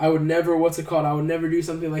 what's it called? I would never do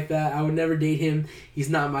something like that. I would never date him. He's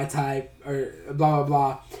not my type," or blah, blah,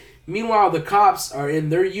 blah. Meanwhile, the cops are in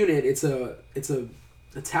their unit. It's a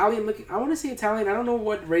Italian looking, I want to say Italian. I don't know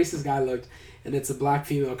what race this guy looked. And it's a black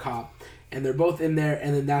female cop. And they're both in there.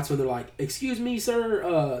 And then that's when they're like, "Excuse me,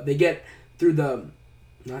 sir." They get through the,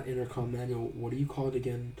 not intercom manual. What do you call it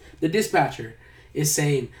again? The dispatcher is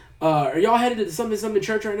saying, "Are y'all headed to something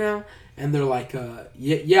church right now?" And they're like,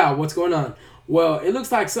 yeah, what's going on?" "Well, it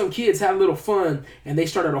looks like some kids had a little fun and they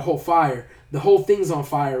started a whole fire. The whole thing's on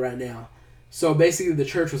fire right now." So basically the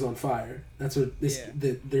church was on fire. That's what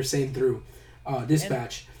they're saying through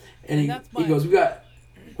dispatch. And he goes, "We got..."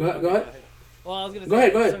 Go ahead. Well, I was gonna go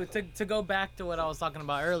ahead. So to go back to what I was talking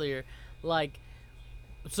about earlier, like,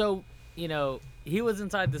 so he was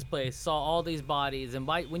inside this place, saw all these bodies, and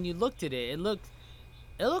when you looked at it, it looked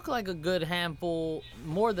like a good handful,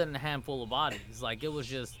 more than a handful of bodies. Like it was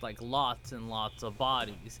just like lots and lots of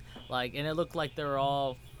bodies. Like, and it looked like they were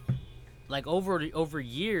all like over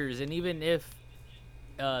years, and even if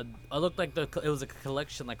it looked like it was a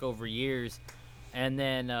collection like over years, and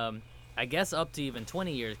then I guess up to even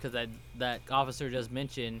 20 years, because that officer just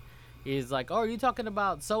mentioned, he's like, "Oh, are you talking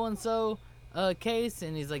about so and so?" case,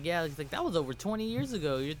 and he's like, yeah, he's like, that was over 20 years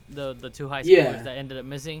ago. The two high schoolers Yeah. that ended up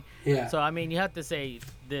missing. Yeah. So I mean, you have to say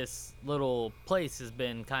this little place has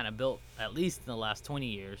been kind of built at least in the last 20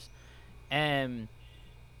 years, and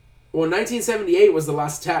Well, 1978 was the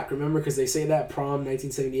last attack. Remember, because they say that prom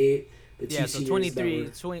 1978. The two yeah, so seniors that 23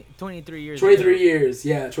 years. 23 ago. years.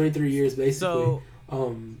 Yeah, 23 years basically.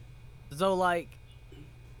 So like,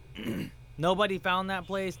 nobody found that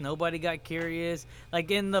place. Nobody got curious.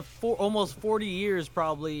 Like in the almost 40 years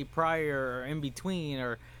probably prior or in between,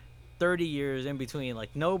 or 30 years in between,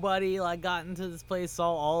 like nobody like got into this place,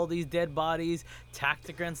 saw all these dead bodies tacked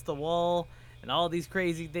against the wall and all these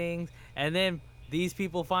crazy things, and then these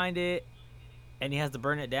people find it, and he has to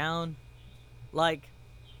burn it down. Like,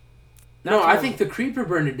 No, I think the creeper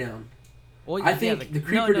burned it down. well, I think the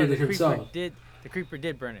creeper did it himself. The creeper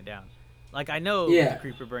did burn it down. Like, I know Yeah. the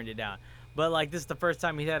creeper burned it down, but like this is the first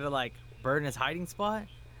time he had to like burn his hiding spot.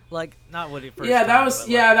 Like, not what it first. Yeah, that time, was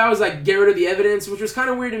but, that was like get rid of the evidence, which was kind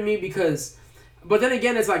of weird to me because, but then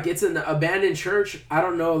again, it's like it's an abandoned church. I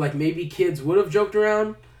don't know, like maybe kids would have joked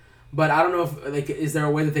around, but I don't know if like is there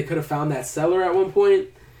a way that they could have found that cellar at one point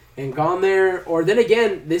and gone there, or then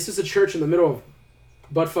again, this is a church in the middle of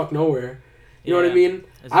buttfuck nowhere. You know what I mean?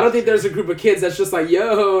 I don't think there's a group of kids that's just like,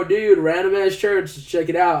 yo, dude, random ass church, check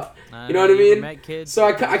it out. You know what I mean? So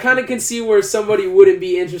I kind of can see where somebody wouldn't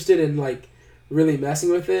be interested in like really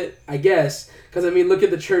messing with it, I guess. Because, I mean, look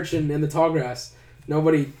at the church in the Tallgrass.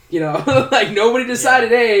 Nobody, you know, like nobody decided,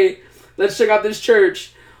 hey, let's check out this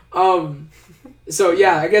church. So,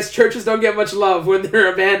 yeah, I guess churches don't get much love when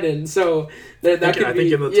they're abandoned. So that could be... I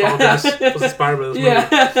think in the Tallgrass was inspired by this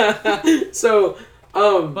movie. Yeah. So...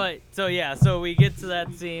 so we get to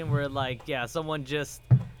that scene where like someone just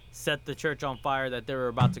set the church on fire that they were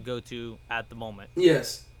about to go to at the moment.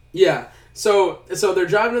 Yes. Yeah. So they're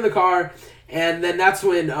driving in the car, and then that's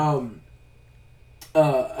when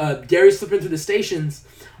Gary's flipping through the stations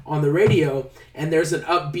on the radio, and there's an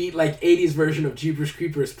upbeat like 80s version of Jeepers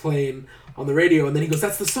Creepers playing on the radio, and then he goes,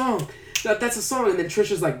 "That's the song. That's a song." And then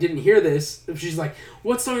Trisha's like, didn't hear this. She's like,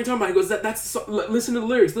 "What song are you talking about?" He goes, "That's the song. Listen to the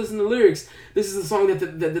lyrics. Listen to the lyrics. This is the song that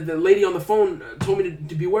the lady on the phone told me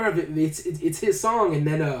to beware of. It's his song." And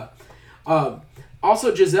then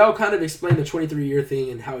also Giselle kind of explained the 23-year thing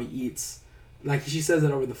and how he eats. Like she says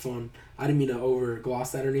it over the phone. I didn't mean to over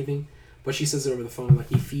gloss that or anything, but she says it over the phone. Like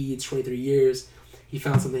he feeds 23 years. He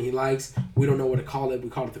found something he likes. We don't know what to call it. We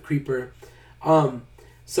call it the creeper.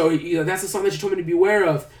 So that's the song that you told me to beware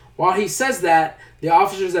of. While he says that, the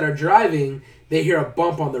officers that are driving, they hear a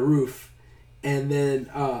bump on the roof. And then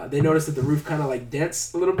they notice that the roof kind of like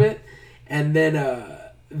dents a little bit. And then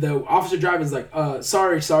the officer driving is like,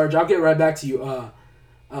 sorry, Sarge, I'll get right back to you.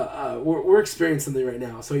 We're experiencing something right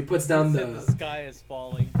now. So he puts down the sky is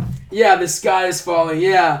falling. Yeah, the sky is falling,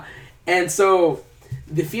 yeah. And so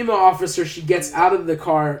the female officer, she gets out of the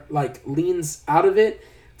car, like leans out of it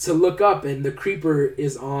to look up, and the creeper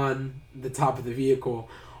is on the top of the vehicle.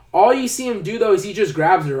 All you see him do, though, is he just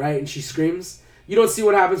grabs her, right? And she screams. You don't see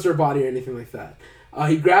what happens to her body or anything like that.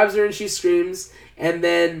 He grabs her and she screams. And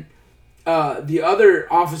then the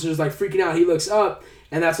other officer's like freaking out. He looks up,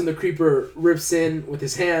 and that's when the creeper rips in with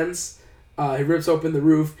his hands. He rips open the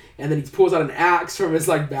roof, and then he pulls out an axe from his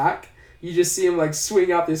like back. You just see him like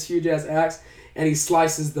swing out this huge-ass axe, and he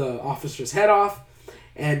slices the officer's head off.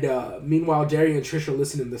 And meanwhile, Jerry and Trish are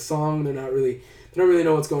listening to the song. They don't really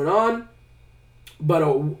know what's going on.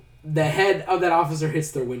 But the head of that officer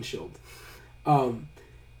hits their windshield. And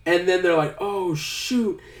then they're like, oh,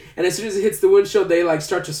 shoot. And as soon as it hits the windshield, they like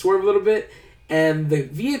start to swerve a little bit. And the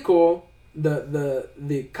vehicle,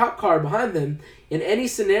 the cop car behind them, in any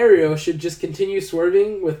scenario should just continue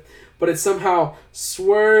swerving, but it somehow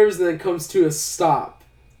swerves and then comes to a stop.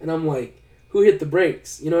 And I'm like, who hit the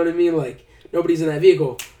brakes? You know what I mean? Like, nobody's in that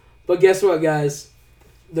vehicle. But guess what, guys?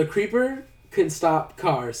 The creeper can stop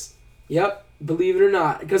cars. Yep. Believe it or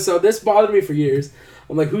not. Because so this bothered me for years.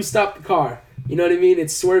 I'm like, who stopped the car? You know what I mean?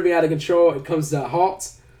 It's swerving out of control. It comes to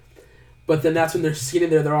halts. But then that's when they're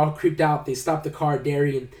sitting there. They're all creeped out. They stop the car,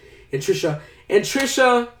 Derry and Trisha. And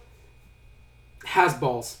Trisha has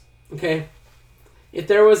balls. Okay? If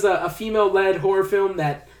there was a female-led horror film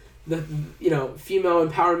that, female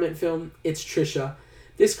empowerment film, it's Trisha.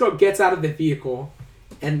 This girl gets out of the vehicle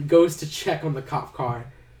and goes to check on the cop car.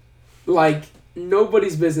 Like,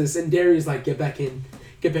 nobody's business. And Derry's like, get back in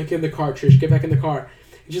the car, Trish, get back in the car.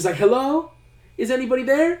 And she's like, hello, is anybody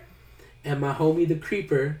there? And my homie the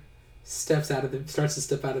creeper starts to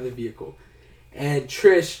step out of the vehicle, and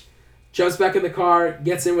Trish jumps back in the car,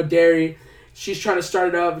 gets in with Derry. She's trying to start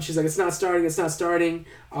it up, and she's like, it's not starting.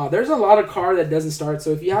 There's a lot of car that doesn't start,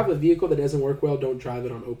 so if you have a vehicle that doesn't work well, don't drive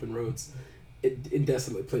it on open roads. in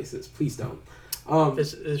desolate places. Please don't.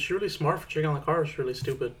 Is she really smart for checking on the car, or is she really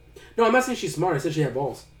stupid? No, I'm not saying she's smart. I said she had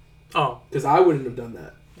balls. Oh. Because I wouldn't have done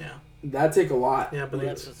that. Yeah. That'd take a lot. Yeah, but Well,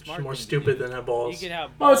 it's that's the she's smart more thing to stupid do. than have balls. You can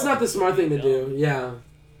have. Oh, it's not the smart thing to do. Yeah.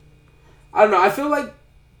 I don't know. I feel like...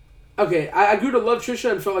 Okay, I grew to love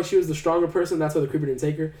Trisha and felt like she was the stronger person. That's why the creeper didn't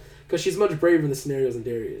take her. Because she's much braver in the scenarios than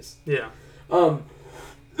Darius. Yeah.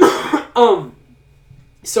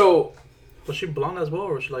 So... Was she blonde as well,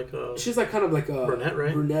 or was she like she's like kind of like a... brunette,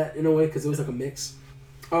 right? Brunette, in a way, because it was like a mix.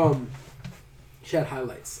 She had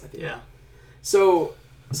highlights, I think. Yeah. So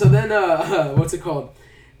then, what's it called?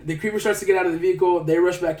 The creeper starts to get out of the vehicle. They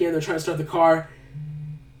rush back in. They're trying to start the car.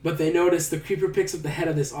 But they notice the creeper picks up the head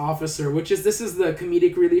of this officer, this is the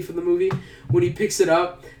comedic relief of the movie. When he picks it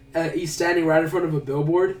up, he's standing right in front of a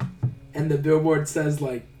billboard. And the billboard says,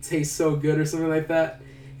 like, tastes so good or something like that.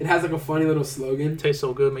 It has, like, a funny little slogan. Tastes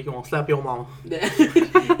so good, make you want to slap your mama.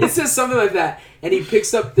 It says something like that. And he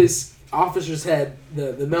picks up this officer's head,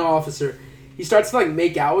 the male officer. He starts to, like,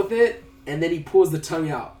 make out with it. And then he pulls the tongue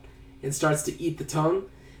out and starts to eat the tongue.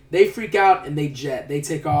 They freak out and they jet. They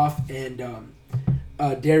take off, and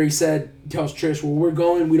Derry tells Trish, well, we're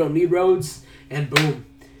going. We don't need roads. And boom,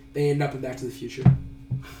 they end up in Back to the Future.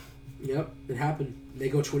 Yep, it happened. They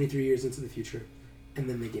go 23 years into the future, and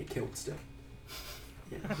then they get killed still.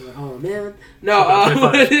 Yeah. Like, oh, man.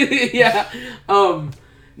 No, yeah.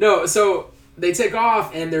 No, so they take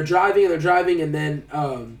off, and they're driving, and then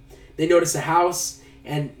they notice a house.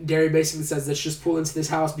 And Derry basically says, let's just pull into this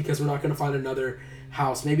house because we're not going to find another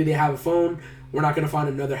house. Maybe they have a phone. We're not going to find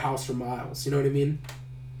another house for miles. You know what I mean?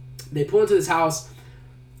 They pull into this house.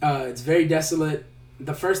 It's very desolate.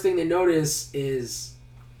 The first thing they notice is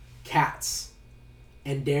cats.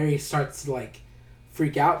 And Derry starts to, like,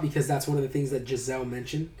 freak out because that's one of the things that Giselle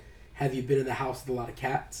mentioned. Have you been in the house with a lot of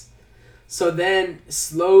cats? So then,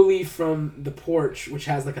 slowly from the porch, which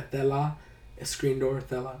has, like, a screen door,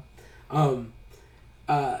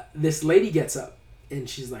 this lady gets up and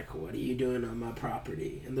she's like, what are you doing on my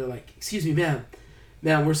property? And they're like, excuse me, ma'am,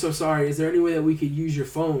 we're so sorry. Is there any way that we could use your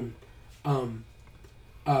phone?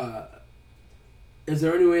 Is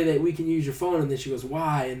there any way that we can use your phone? And then she goes,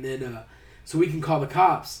 why? And then, so we can call the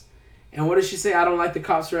cops. And what does she say? I don't like the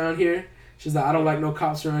cops around here. She's like, I don't like no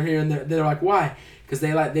cops around here. And they're like, why? Because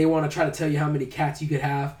they want to try to tell you how many cats you could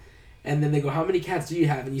have. And then they go, how many cats do you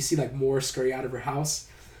have? And you see, like, more scurry out of her house.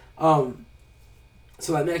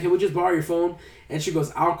 So, like, man, can we just borrow your phone? And she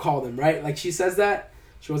goes, I'll call them, right? Like, she says that.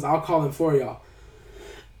 She goes, I'll call them for y'all.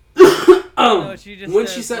 No, she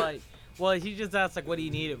just said, like, well, he just asked, like, what do you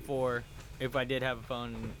need it for? If I did have a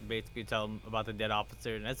phone, and basically tell him about the dead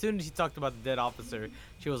officer. And as soon as he talked about the dead officer,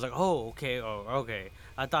 she was like, okay.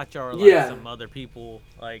 I thought y'all were, like, some other people.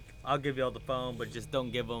 Like, I'll give y'all the phone, but just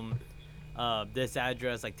don't give them this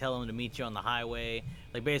address. Like, tell them to meet you on the highway.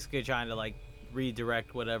 Like, basically trying to, like,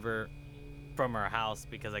 redirect whatever from her house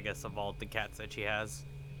because I guess of all the cats that she has.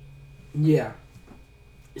 Yeah.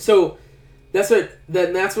 So that's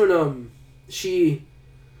when she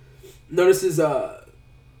notices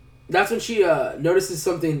that's when she notices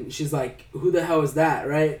something. She's like, who the hell is that,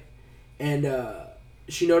 right? And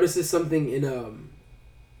she notices something in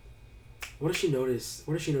what does she notice?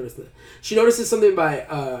 She notices something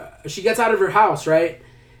by she gets out of her house, right?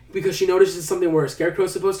 Because she notices something where a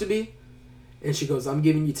scarecrow's supposed to be. And she goes, I'm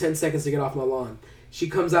giving you 10 seconds to get off my lawn. She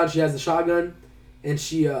comes out, she has the shotgun, and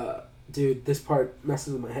she, dude, this part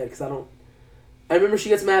messes with my head, because I remember she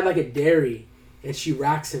gets mad, like, at Derry, and she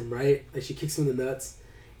racks him, right? Like, she kicks him in the nuts,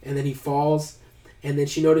 and then he falls, and then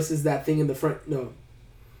she notices that thing in the front, No,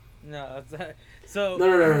 so...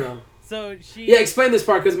 No. So she... Yeah, explain this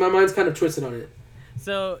part, because my mind's kind of twisted on it.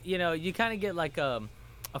 So, you kind of get, like, a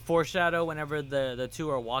foreshadow whenever the two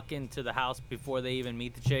are walking to the house before they even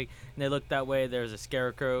meet the chick, and they look that way. There's a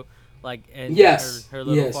scarecrow, like, in her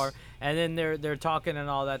little bar, and then they're talking and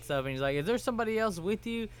all that stuff, and he's like, "Is there somebody else with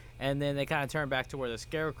you?" And then they kind of turn back to where the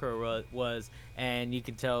scarecrow was, and you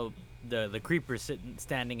can tell the creeper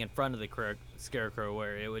standing in front of the scarecrow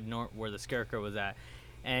where the scarecrow was at,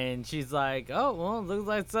 and she's like, "Oh well, it looks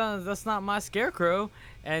like that's not my scarecrow,"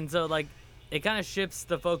 and so like. It kind of shifts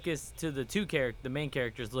the focus to the main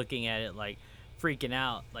characters looking at it, like, freaking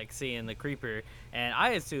out, like, seeing the creeper. And I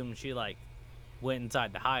assumed she, like, went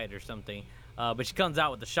inside to hide or something. But she comes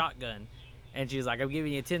out with the shotgun. And she's like, I'm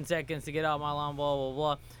giving you 10 seconds to get out my lawn, blah, blah,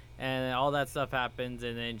 blah. And all that stuff happens.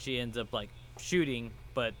 And then she ends up, like, shooting.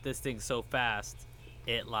 But this thing's so fast,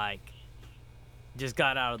 it, like, just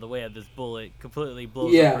got out of the way of this bullet. Completely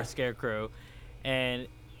blows up her scarecrow. And...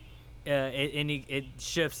 it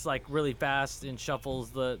shifts like really fast and shuffles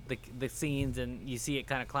the scenes, and you see it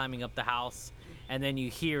kind of climbing up the house, and then you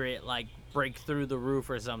hear it like break through the roof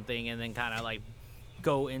or something, and then kind of like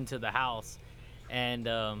go into the house. And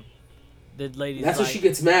the lady's That's like, when she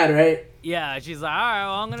gets mad, right? yeah, she's like, all right,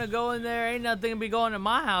 well, I'm gonna go in there. Ain't nothing be going to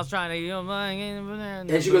my house trying to,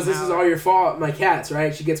 And she goes, "This is all your fault, my cats,"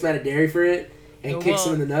 right? She gets mad at Derry for it and kicks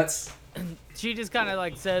him in the nuts. She just kind of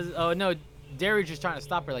like says, "Oh no, Derry's just trying to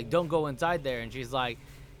stop her. Like, don't go inside there." And she's like,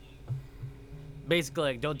 basically,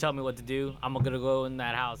 like, don't tell me what to do. I'm gonna go in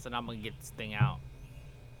that house and I'm gonna get this thing out.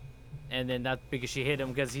 And then that's because she hit him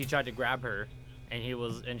because he tried to grab her, and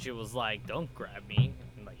she was like, "Don't grab me,"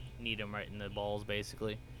 and, like, kneed him right in the balls,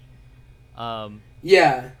 basically.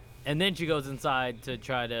 Yeah. And then she goes inside to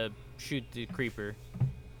try to shoot the creeper.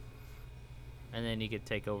 And then he could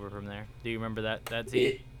take over from there. Do you remember that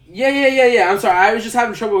scene? Yeah. I'm sorry. I was just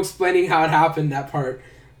having trouble explaining how it happened, that part.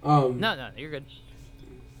 No, you're good.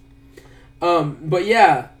 But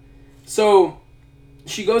yeah. So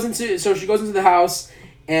she goes into the house,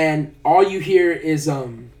 and all you hear is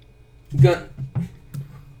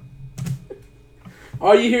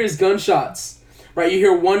gunshots. Right, you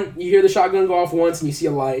hear the shotgun go off once and you see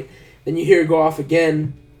a light. Then you hear it go off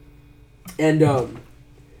again. And you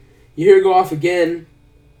hear it go off again.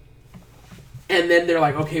 And then they're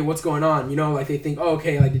like, okay, what's going on? You know, like they think, oh,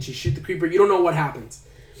 okay, like did she shoot the creeper? You don't know what happens.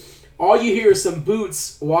 All you hear is some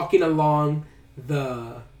boots walking along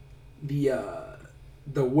the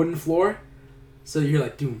wooden floor. So you hear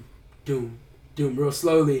like doom, doom, doom real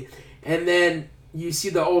slowly. And then you see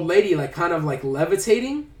the old lady like kind of like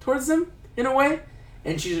levitating towards them in a way.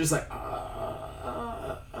 And she's just like,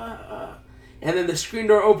 And then the screen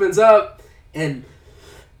door opens up, and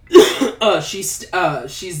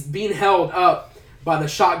she's being held up by the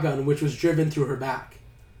shotgun, which was driven through her back.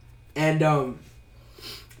 And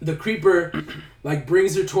the creeper like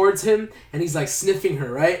brings her towards him, and he's like sniffing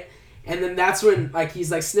her, right? And then that's when like he's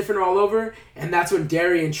like sniffing her all over, and that's when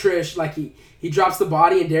Derry and Trish like he drops the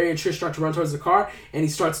body, and Derry and Trish start to run towards the car, and he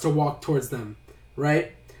starts to walk towards them,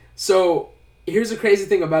 right? So here's the crazy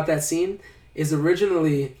thing about that scene is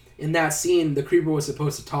originally in that scene the creeper was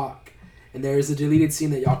supposed to talk, and there is a deleted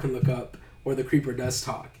scene that y'all can look up where the creeper does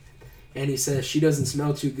talk, and he says, "She doesn't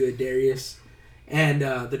smell too good, Darius," and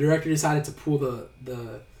the director decided to pull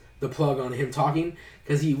the plug on him talking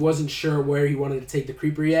because he wasn't sure where he wanted to take the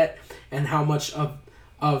creeper yet and how much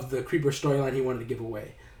of the creeper storyline he wanted to give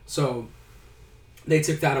away. So they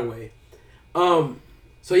took that away.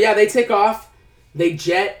 So yeah, they take off. They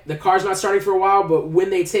jet. The car's not starting for a while, but when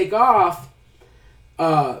they take off,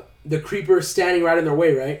 the creeper's standing right in their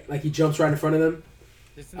way, right? Like he jumps right in front of them,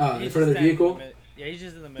 in front of the vehicle. Yeah, he's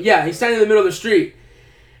just in the middle. Yeah, he's standing in the middle of the street.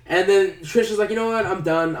 And then Trish is like, you know what? I'm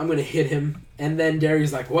done. I'm gonna hit him. And then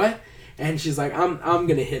Derry's like, what? And she's like, I'm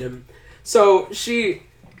gonna hit him. So she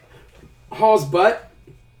hauls butt,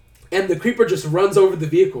 and the creeper just runs over the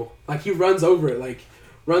vehicle. Like he runs over it, like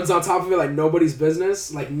runs on top of it like nobody's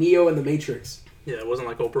business, like Neo in the Matrix. Yeah, it wasn't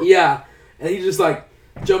like Oprah. Yeah, and he just like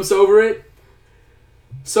jumps over it.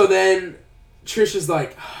 So then Trish is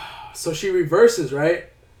like, so she reverses, right?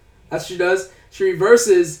 That's what she does. She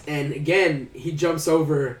reverses, and again, he jumps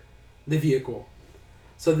over the vehicle.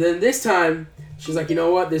 So then this time, she's like, you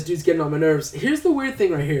know what? This dude's getting on my nerves. Here's the weird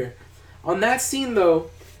thing right here. On that scene,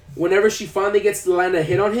 though, whenever she finally gets to land a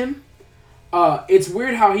hit on him, it's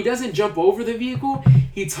weird how he doesn't jump over the vehicle.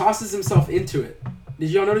 He tosses himself into it.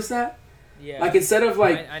 Did y'all notice that? Yeah. Like, instead of,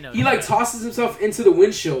 like, I know he, like, tosses himself into the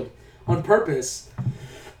windshield on purpose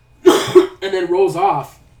and then rolls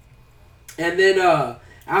off. And then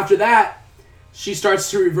after that, she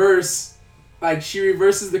starts to reverse. Like, she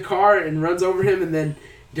reverses the car and runs over him, and then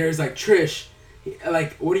Derry's like, Trish,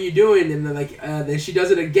 like, what are you doing? And then, like, then she does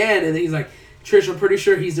it again, and then he's like, Trish, I'm pretty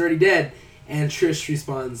sure he's already dead. And Trish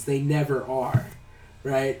responds, they never are.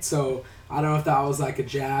 Right? So, I don't know if that was, like, a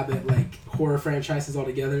jab at, like, horror franchises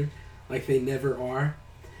altogether. Like, they never are.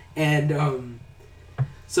 And,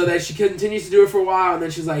 so that she continues to do it for a while, and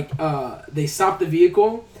then she's like, they stop the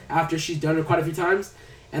vehicle after she's done it quite a few times,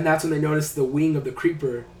 and that's when they notice the wing of the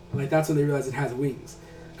creeper. Like, that's when they realize it has wings.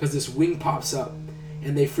 Because this wing pops up,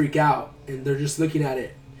 and they freak out, and they're just looking at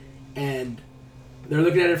it. And they're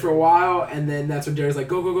looking at it for a while, and then that's when Derry's like,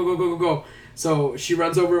 go, go, go, go, go, go, go. So she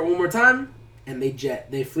runs over it one more time, and they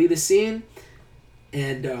jet. They flee the scene,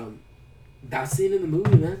 and that's the end of the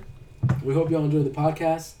movie, man. We hope y'all enjoyed the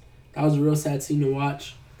podcast. That was a real sad scene to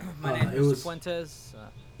watch. My name is Fuentes.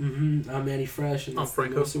 I'm Manny Fresh, and I'm that's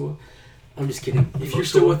Franco. Imosua. I'm just kidding. If you're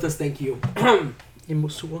still with us, thank you.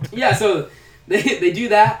 Imosua. Yeah, so they do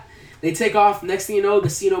that. They take off. Next thing you know, the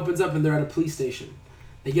scene opens up, and they're at a police station.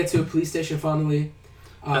 They get to a police station finally.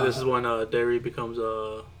 And this is when Derry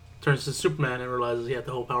turns to Superman and realizes he had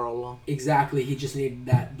the whole power all along. Exactly. He just needed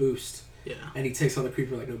that boost. Yeah. And he takes on the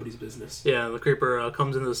creeper like nobody's business. Yeah, the creeper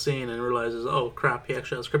comes into the scene and realizes, oh crap, he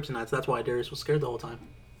actually has kryptonite. So that's why Darius was scared the whole time.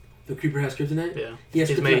 The creeper has kryptonite? Yeah. He has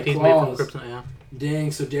he's kryptonite made claws. from kryptonite, yeah.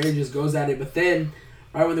 Dang, so Darius just goes at it. But then,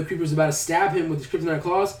 right when the creeper's about to stab him with his kryptonite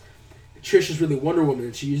claws, Trish is really Wonder Woman,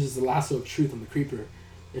 and she uses the lasso of truth on the creeper.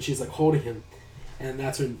 And she's like holding him. And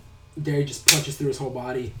that's when Darius just punches through his whole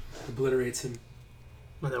body, obliterates him.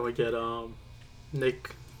 And then we get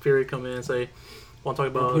Nick Fury come in and say, want to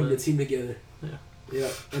talk about... putting the team together. Yeah. Yeah.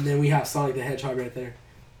 And then we have Sonic the Hedgehog right there.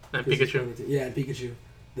 And Pikachu. Yeah, and Pikachu.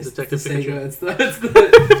 Detective the Pikachu. Sega. It's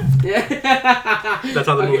the yeah. That's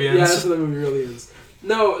how the movie ends. Yeah, that's how the movie really ends.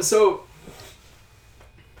 No, so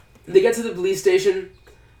they get to the police station.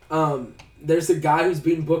 There's a guy who's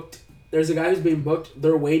being booked. They're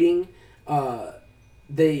waiting.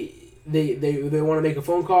 They want to make a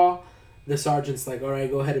phone call. The sergeant's like, all right,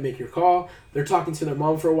 go ahead and make your call. They're talking to their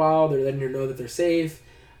mom for a while. They're letting her know that they're safe,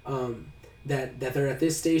 that they're at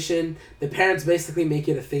this station. The parents basically make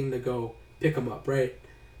it a thing to go pick them up, right?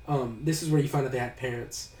 This is where you find out they had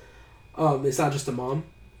parents. It's not just a mom.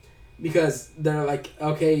 Because they're like,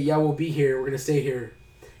 okay, yeah, we'll be here. We're going to stay here.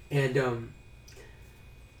 And,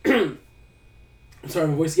 I'm sorry,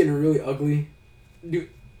 my voice is getting really ugly. Dude,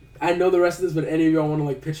 I know the rest of this, but any of y'all want to,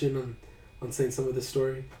 like, pitch in on saying some of this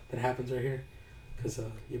story that happens right here? Because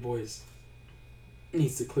your boys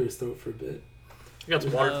needs to clear his throat for a bit. You got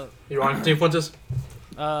some water. You want to continue, Fuentes?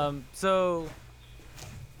 So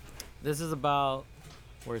this is about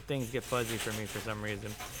where things get fuzzy for me for some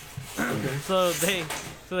reason. Okay.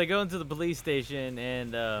 So they go into the police station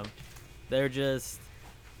and they're just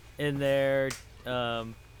in there.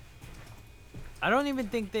 I don't even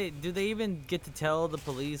think they even get to tell the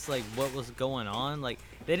police like what was going on. Like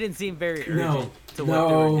they didn't seem very urgent to what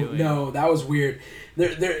they were doing. No, that was weird.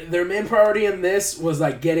 Their main priority in this was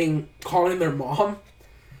like calling their mom,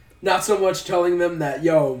 not so much telling them that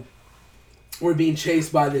we're being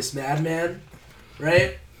chased by this madman,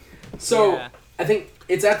 right? So Yeah. I think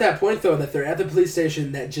it's at that point though that they're at the police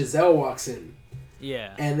station that Giselle walks in.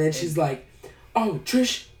 Yeah. And then she's like, "Oh,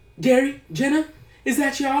 Trish, Gary, Jenna, is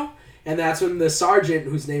that y'all?" And that's when the sergeant,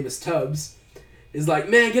 whose name is Tubbs, is like,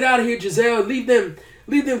 "Man, get out of here, Giselle. Leave them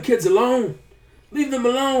kids alone. Leave them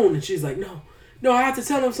alone." And she's like, "No, I have to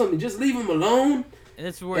tell them something. Just leave them alone." And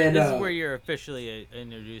this is where you're officially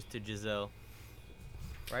introduced to Giselle.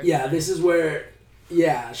 Right? Yeah, this is where,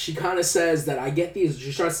 she kind of says that I get these.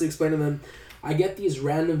 She starts to explain to them, I get these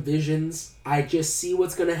random visions. I just see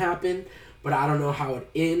what's gonna happen, but I don't know how it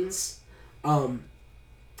ends. And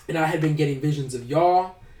I had been getting visions of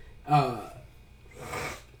y'all. I've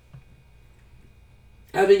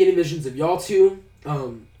been getting visions of y'all too.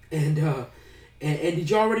 And did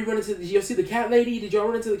y'all already run into? Did y'all see the cat lady? Did y'all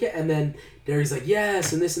run into the cat? And then Derry's like,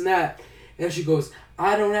 yes, and this and that. And she goes,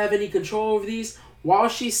 I don't have any control over these. While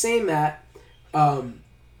she's saying that, all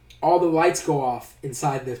the lights go off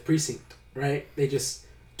inside the precinct. Right? They just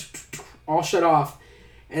all shut off.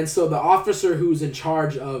 And so the officer who's in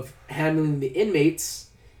charge of handling the inmates,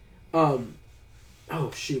 oh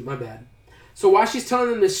shoot, my bad. So while she's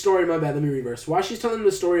telling them this story, my bad, let me reverse. While she's telling them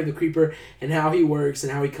the story of the creeper and how he works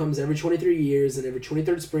and how he comes every 23 years and every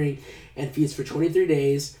 23rd spring and feeds for 23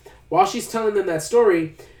 days, while she's telling them that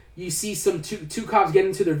story, you see two cops get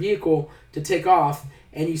into their vehicle to take off,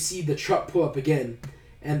 and you see the truck pull up again.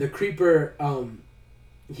 And the creeper,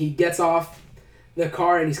 he gets off the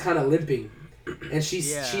car and he's kind of limping. And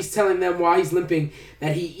she's telling them while he's limping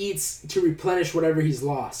that he eats to replenish whatever he's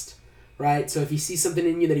lost, right? So if he sees something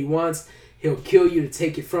in you that he wants, he'll kill you to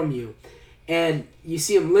take it from you. And you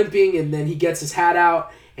see him limping, and then he gets his hat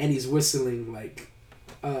out and he's whistling like,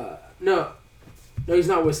 no, he's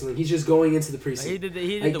not whistling. He's just going into the precinct.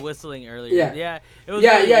 He did the whistling earlier. Yeah. It was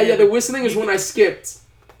Yeah. The whistling is when I skipped.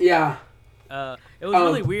 Yeah. It was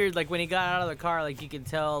really weird. Like when he got out of the car, like you could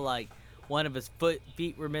tell like one of his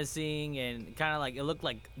feet were missing, and kind of like it looked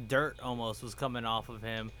like dirt almost was coming off of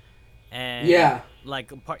him. And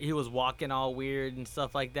like he was walking all weird and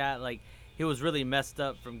stuff like that. Like he was really messed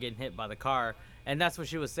up from getting hit by the car. And that's what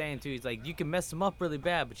she was saying too. He's like, you can mess him up really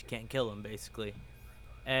bad, but you can't kill him, basically.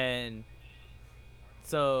 And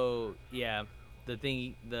so the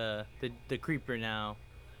thing, the creeper now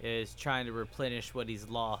is trying to replenish what he's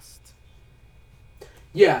lost.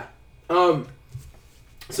 Yeah. So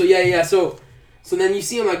then you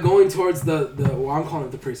see him like going towards I'm calling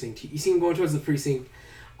it the precinct. You see him going towards the precinct.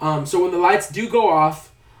 So when the lights do go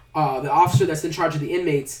off, the officer that's in charge of the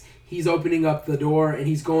inmates, he's opening up the door and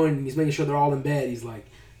he's going and he's making sure they're all in bed. He's like,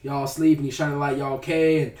 y'all asleep, and he's shining the light, y'all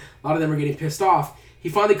okay? And a lot of them are getting pissed off. He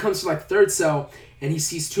finally comes to like third cell and he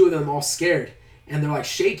sees two of them all scared and they're like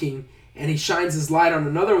shaking, and he shines his light on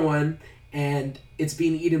another one and it's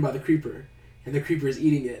being eaten by the creeper, and the creeper is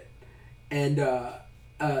eating it, and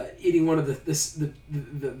eating one of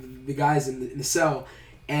the guys in the cell,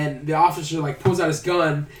 and the officer like pulls out his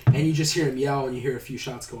gun, and you just hear him yell, and you hear a few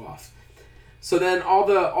shots go off. So then all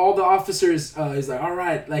the officers is like, all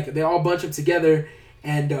right, like they all bunch up together,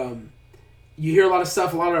 and you hear a lot of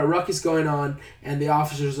stuff, a lot of ruckus going on, and the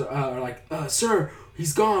officers are like, sir,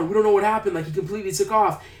 he's gone. We don't know what happened. Like he completely took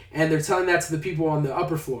off, and they're telling that to the people on the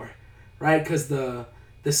upper floor, right? Because the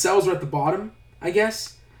cells are at the bottom, I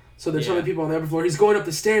guess. So they're telling people on the upper floor, he's going up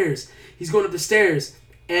the stairs. He's going up the stairs,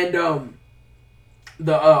 and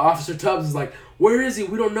the Officer Tubbs is like, where is he?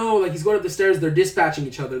 We don't know. Like he's going up the stairs. They're dispatching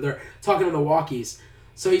each other. They're talking on the walkies.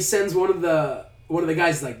 So he sends one of the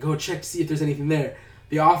guys like, go check to see if there's anything there.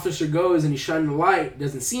 The officer goes and he's shining the light.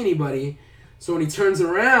 Doesn't see anybody. So when he turns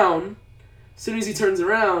around, as soon as he turns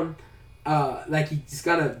around, like he's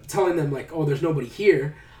kind of telling them like, oh, there's nobody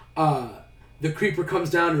here. The creeper comes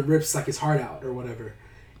down and rips like his heart out or whatever,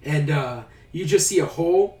 and you just see a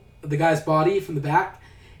hole of the guy's body from the back,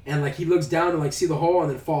 and like he looks down and like see the hole and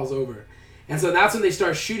then falls over. And so that's when they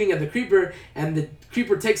start shooting at the creeper, and the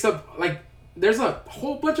creeper takes up, like, there's a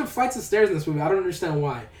whole bunch of flights of stairs in this movie. I don't understand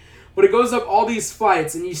why. But it goes up all these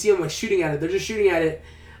flights, and you see them, like, shooting at it. They're just shooting at it.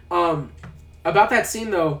 About that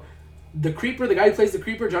scene, though, the creeper, the guy who plays the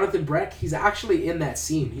creeper, Jonathan Breck, he's actually in that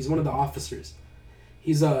scene. He's one of the officers.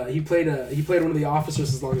 He played one of the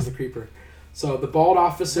officers as long as the creeper. So the bald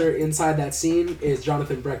officer inside that scene is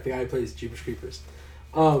Jonathan Breck, the guy who plays Jeepers Creepers.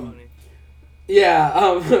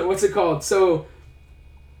 Yeah, what's it called? So,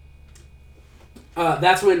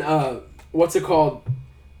 that's when,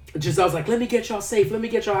 Giselle's like, let me get y'all safe, let me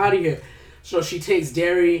get y'all out of here. So she takes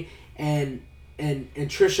Derry and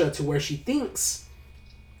Trisha to where she thinks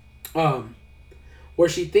they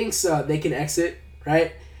can exit,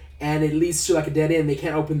 right? And it leads to like a dead end. They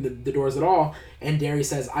can't open the doors at all. And Derry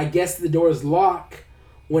says, I guess the doors lock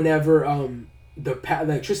whenever the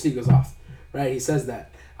electricity goes off, right? He says that.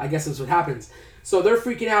 I guess that's what happens. So they're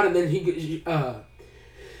freaking out, and then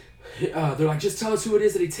they're like, just tell us who it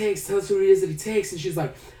is that he takes. Tell us who it is that he takes. And she's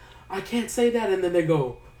like, I can't say that. And then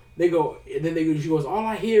she goes, all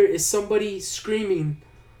I hear is somebody screaming,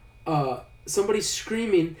 and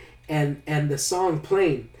the song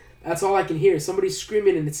playing. That's all I can hear. Somebody's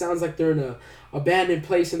screaming, and it sounds like they're in a abandoned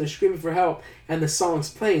place, and they're screaming for help, and the song's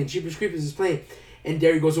playing. Jeepers Creepers is playing. And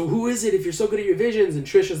Derry goes, well, who is it if you're so good at your visions? And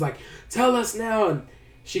Trisha's like, tell us now. And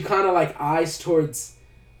she kind of like eyes towards,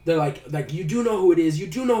 they're like, you do know who it is. You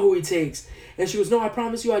do know who he takes. And she goes, no, I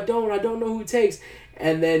promise you I don't know who he takes.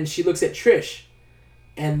 And then she looks at Trish.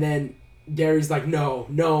 And then Derry's like, no.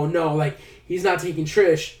 Like, he's not taking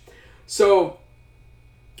Trish. So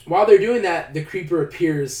while they're doing that, the creeper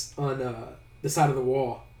appears on the side of the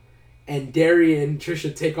wall. And Derry and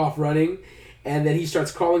Trisha take off running. And then he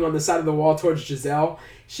starts crawling on the side of the wall towards Giselle.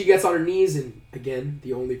 She gets on her knees, and again,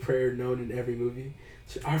 the only prayer known in every movie.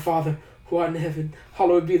 Our Father, who art in heaven,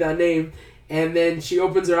 hallowed be thy name. And then she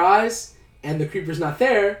opens her eyes, and the creeper's not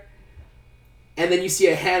there. And then you see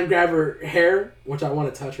a hand grab her hair, which I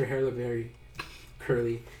want to touch. Her hair looked very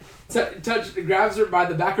curly. Grabs her by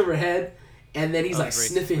the back of her head, and then he's like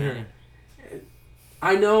sniffing her.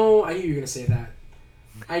 I knew you were going to say that.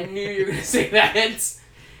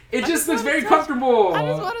 It just looks very comfortable. I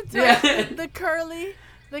just want to touch the curly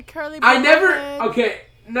I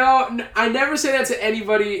never say that to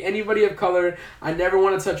anybody of color. I never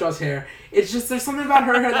want to touch y'all's hair. It's just there's something about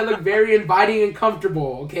her hair that looked very inviting and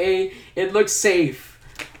comfortable, okay? It looks safe.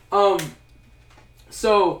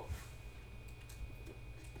 So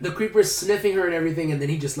the creeper's sniffing her and everything, and then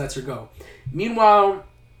he just lets her go. Meanwhile,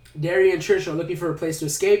 Derry and Trish are looking for a place to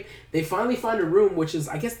escape. They finally find a room, which is,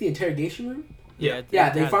 I guess, the interrogation room? Yeah,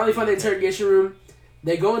 they finally find the interrogation room.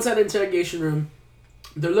 They go inside the interrogation room.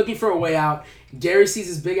 They're looking for a way out. Derry sees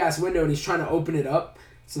this big-ass window, and he's trying to open it up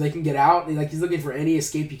so they can get out. He's looking for any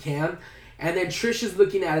escape he can. And then Trish is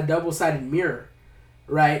looking at a double-sided mirror,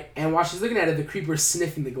 right? And while she's looking at it, the creeper's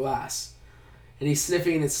sniffing the glass. And he's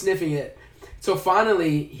sniffing it and sniffing it. So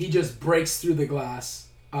finally, he just breaks through the glass.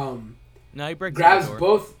 No, he breaks grabs the door.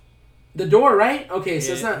 both the door, right? Okay,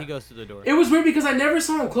 so it's not. He goes to the door. It was weird because I never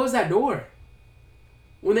saw him close that door.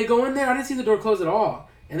 When they go in there, I didn't see the door close at all.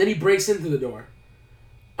 And then he breaks in through the door.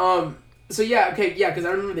 So because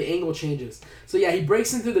I remember the angle changes. So yeah, he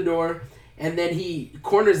breaks in through the door, and then he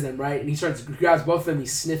corners them, right? And he grabs both of them,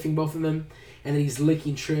 he's sniffing both of them, and then he's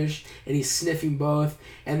licking Trish, and he's sniffing both,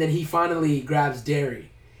 and then he finally grabs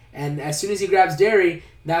Derry. And as soon as he grabs Derry,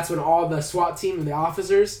 that's when all the SWAT team and the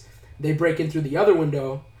officers, they break in through the other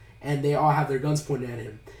window, and they all have their guns pointed at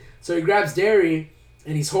him. So he grabs Derry,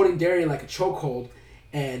 and he's holding Derry in like a chokehold,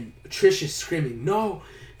 and Trish is screaming, "No,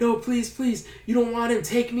 no, please, please, you don't want him,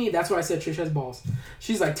 take me." That's why I said Trish has balls.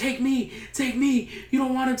 She's like, take me, you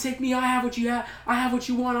don't want him, take me, I have what you have, I have what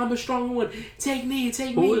you want, I'm a stronger one, take me.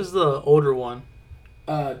 Who is the older one?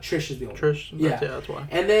 Trish is the older. Trish? Yeah, that's why.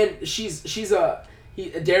 And then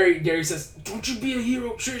Derry says, "Don't you be a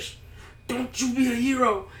hero, Trish, don't you be a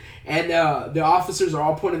hero." And the officers are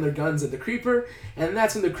all pointing their guns at the Creeper, and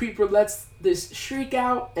that's when the Creeper lets this shriek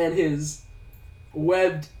out, and his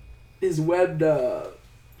webbed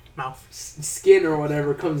Mouth. skin or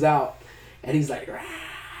whatever comes out, and he's like, "Rah!"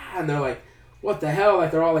 And they're like, "What the hell?"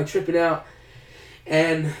 Like they're all like tripping out,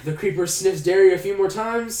 and the Creeper sniffs Derry a few more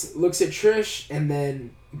times, looks at Trish, and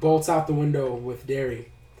then bolts out the window with Derry,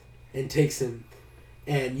 and takes him,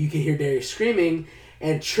 and you can hear Derry screaming.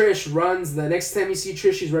 And Trish runs. The next time you see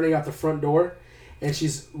Trish, she's running out the front door. And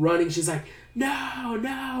she's running. She's like, "No,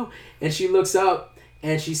 no." And she looks up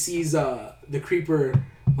and she sees the Creeper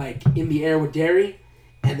like in the air with Derry.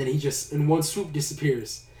 And then he just, in one swoop,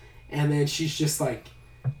 disappears. And then she's just like,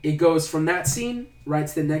 it goes from that scene right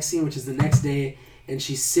to the next scene, which is the next day. And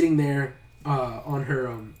she's sitting there on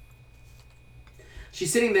her...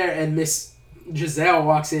 she's sitting there and Miss Giselle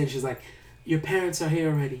walks in. She's like, "Your parents are here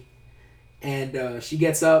already." And she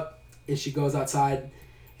gets up and she goes outside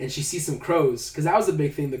and she sees some crows. Because that was a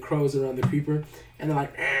big thing, the crows around the Creeper. And they're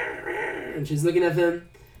like, "Arr, arr," and she's looking at them.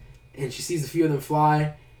 And she sees a few of them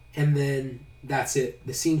fly. And then that's it.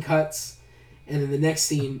 The scene cuts. And then the next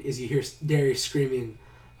scene is you hear Derry screaming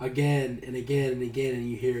again and again and again. And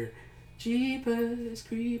you hear, "Jeepers,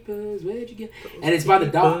 Creepers, where'd you get..." And it's by the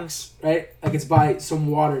docks, right? Like it's by some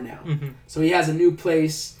water now. Mm-hmm. So he has a new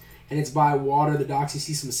place. And it's by water, the docks. You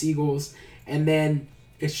see some seagulls. And then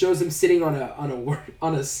it shows him sitting on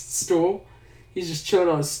a stool. He's just chilling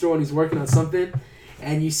on a stool and he's working on something.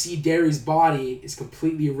 And you see Derry's body is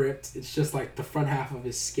completely ripped. It's just like the front half of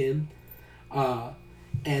his skin.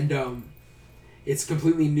 It's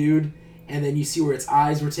completely nude. And then you see where its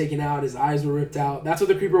eyes were taken out. His eyes were ripped out. That's what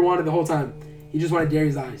the Creeper wanted the whole time. He just wanted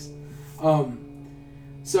Derry's eyes.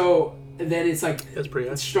 So and then it's like That's pretty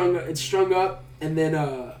it's strung up. And then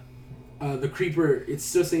the Creeper, it's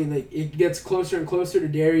still saying like it gets closer and closer to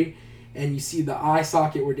Derry, and you see the eye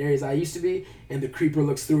socket where Derry's eye used to be, and the Creeper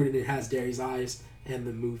looks through it and it has Derry's eyes, and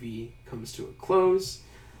the movie comes to a close.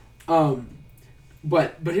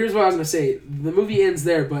 But here's what I was gonna say: the movie ends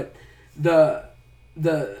there, but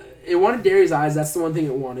it wanted Derry's eyes. That's the one thing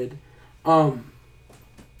it wanted. What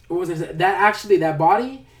was it? That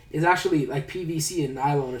body is actually like PVC and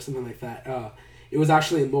nylon or something like that. It was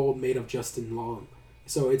actually a mold made of Justin Long.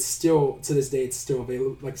 So it's still, to this day, it's still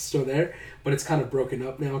available, like still there, but it's kind of broken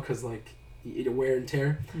up now because like wear and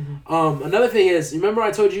tear. Mm-hmm. Another thing is, remember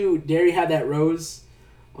I told you Derry had that rose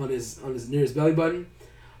on his near his belly button.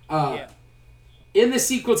 Yeah. In the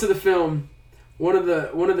sequel to the film, one of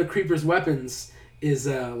the Creeper's weapons is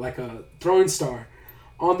like a throwing star.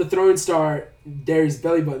 On the throwing star, Derry's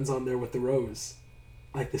belly button's on there with the rose,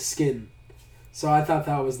 like the skin. So I thought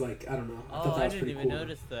that was like, I don't know. I thought that was pretty cool. I didn't even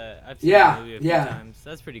notice that. I've seen the movie a few times.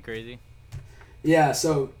 That's pretty crazy. Yeah,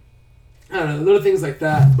 so I don't know, little things like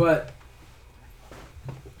that, but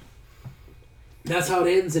that's how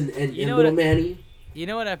it ends. And little Manny. You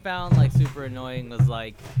know what I found like super annoying was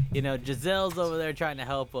like, you know, Giselle's over there trying to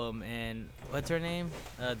help him, and what's her name?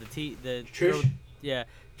 The Trish. Yeah.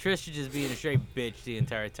 Trish is just being a straight bitch the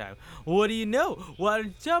entire time. What do you know? Why don't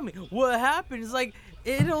you tell me? What happened? It's like,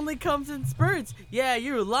 it only comes in spurts. Yeah,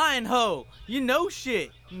 you're a lying hoe. You know shit.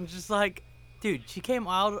 And just like, dude, she came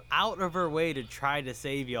out of her way to try to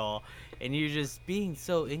save y'all, and you're just being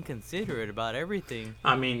so inconsiderate about everything.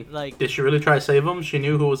 I mean, like, did she really try to save him? She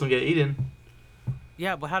knew who was gonna get eaten.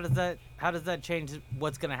 Yeah, but how does that change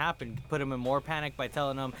what's gonna happen? Put him in more panic by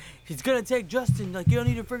telling him he's gonna take Justin. Like, you don't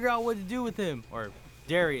need to figure out what to do with him, or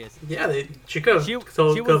Darius. Yeah, she could have. She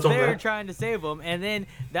was there trying to save him, and then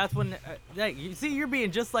that's when, you see, you're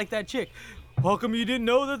being just like that chick. How come you didn't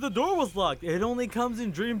know that the door was locked? It only comes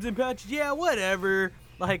in dreams and patches. Yeah, whatever.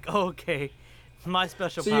 Like, okay, my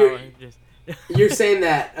special power. You're saying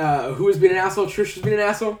that who was being an asshole? Trish was being an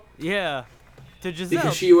asshole. Yeah, to Giselle.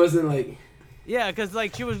 Because she wasn't like. Yeah, because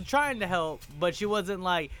like she was trying to help, but she wasn't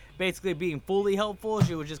like basically being fully helpful.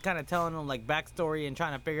 She was just kind of telling them like backstory and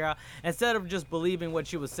trying to figure out, instead of just believing what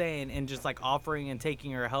she was saying and just like offering and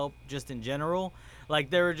taking her help just in general.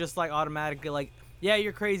 Like they were just like automatically like, yeah,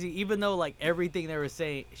 you're crazy, even though like everything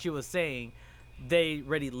she was saying, they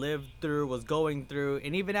already lived through, was going through,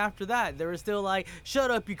 and even after that, they were still like,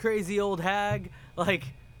 shut up, you crazy old hag. Like.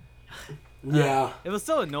 Yeah. It was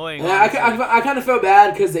so annoying. Yeah, I kind of felt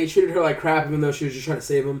bad because they treated her like crap, even though she was just trying to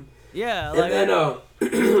save him. Yeah, like, and then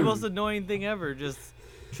it's the most annoying thing ever. Just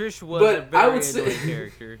Trish was But a very I would say- annoying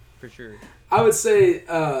character for sure. I would say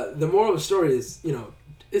the moral of the story is,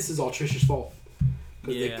 this is all Trish's fault.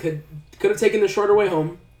 Because Yeah. they could have taken the shorter way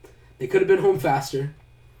home. They could have been home faster.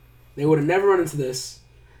 They would have never run into this.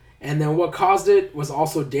 And then what caused it was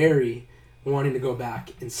also Derry wanting to go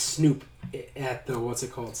back and snoop at the, what's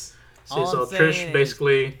it called? See, All so I'm saying Trish is-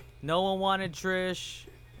 basically. No one wanted Trish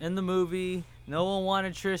in the movie. No one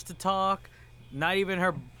wanted Trish to talk. Not even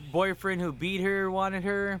her boyfriend who beat her wanted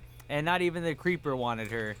her. And not even the creeper wanted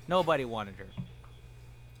her. Nobody wanted her.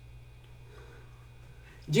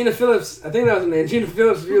 Gina Phillips, I think that was her name. Gina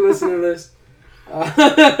Phillips, if you're listening to this.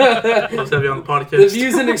 Let's have you on the podcast.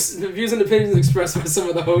 The views and opinions expressed by some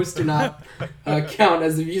of the hosts do not count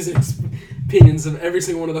as the views and opinions of every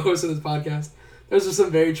single one of the hosts of this podcast. Those are some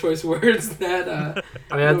very choice words that.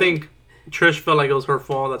 I think Trish felt like it was her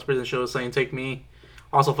fault. That's the reason she was saying "take me."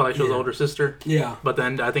 Also felt like she was the Yeah. older sister. Yeah. But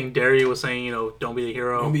then I think Derry was saying, don't be a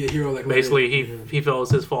hero. Don't be a hero like Basically, later. he felt it was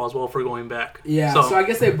his fault as well for going back. Yeah. So I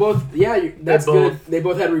guess they both. Yeah, that's both- good. They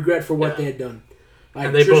both had regret for what Yeah. they had done. Like,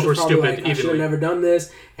 And they Trish both were was probably stupid Like, I should have evenly. never done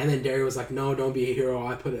this. And then Derry was like, "No, don't be a hero.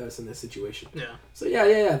 I put us in this situation." Yeah. So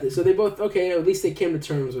yeah. So they both At least they came to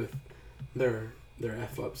terms with their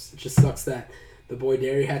f ups. It just sucks that the boy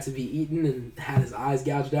Derry had to be eaten and had his eyes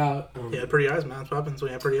gouged out. He had pretty eyes, man. That's what happens when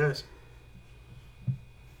you have pretty eyes.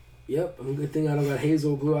 Yep. Good thing I don't got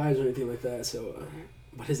hazel blue eyes or anything like that. So,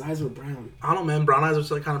 but his eyes were brown. I don't know, man. Brown eyes are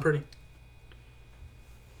just like kind of pretty.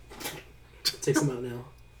 Takes him out now.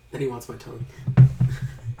 And he wants my tongue.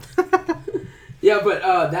 Yeah,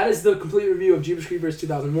 but that is the complete review of Jeepers Creepers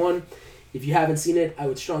 2001. If you haven't seen it, I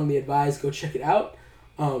would strongly advise go check it out.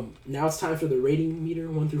 Now it's time for the rating meter,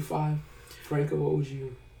 1 through 5. Franco, what would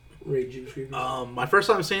you rate Jeepers Creepers? My first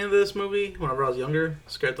time seeing this movie, whenever I was younger,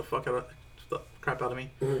 scared the crap out of me.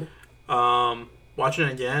 Mhm. Watching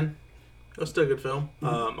it again, it was still a good film.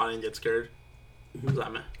 I didn't get scared because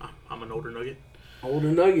I'm an older nugget. Older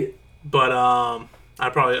Nugget. But I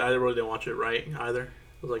really didn't watch it right either.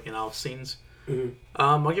 It was like scenes. Mhm.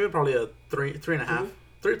 I'll give it probably a 3.5,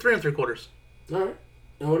 3.75. All right.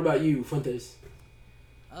 And what about you, Fuentes?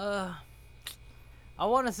 I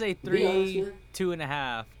want to say Be honest, 3, man.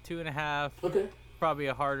 2.5. 2.5. Okay. Probably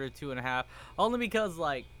a harder 2.5. Only because,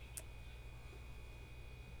 like,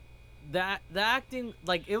 the acting,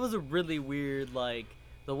 like, it was a really weird, like,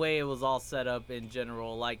 the way it was all set up in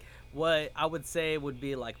general. Like, what I would say would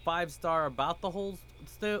be, like, 5-star about the whole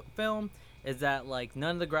film is that, like,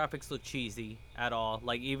 none of the graphics look cheesy at all.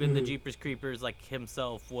 Like, even the Mhm. Jeepers Creepers, like,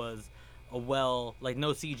 himself was like,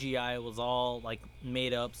 no CGI. It was all, like,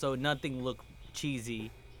 made up. So nothing looked cheesy.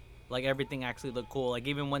 Like, everything actually looked cool. Like,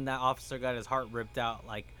 even when that officer got his heart ripped out,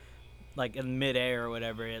 like in midair or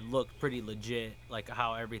whatever, it looked pretty legit, like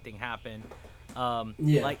how everything happened.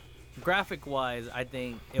 Yeah. Like, graphic wise, I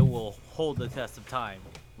think it will hold the test of time.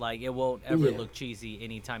 Like, it won't ever Yeah. look cheesy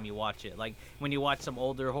anytime you watch it. Like, when you watch some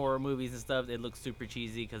older horror movies and stuff, it looks super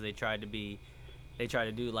cheesy because they try to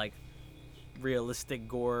do like realistic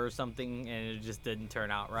gore or something, and it just didn't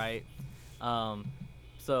turn out right.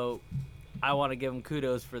 So I want to give them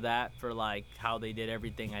kudos for that, for like how they did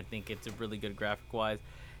everything. I think it's a really good graphic wise.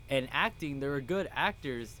 And acting, they were good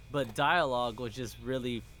actors, but dialogue was just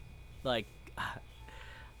really like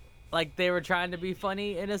they were trying to be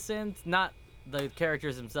funny in a sense, not the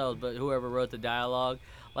characters themselves, but whoever wrote the dialogue.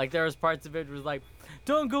 Like, there was parts of it was like,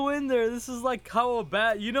 don't go in there, this is like how a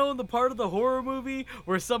bat, in the part of the horror movie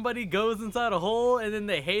where somebody goes inside a hole and then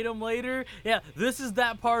they hate them later? Yeah, this is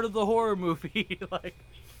that part of the horror movie. Like,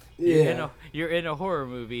 Yeah. you're in a horror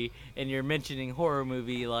movie and you're mentioning horror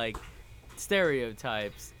movie like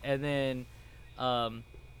stereotypes, and then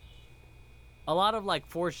a lot of like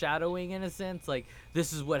foreshadowing in a sense, like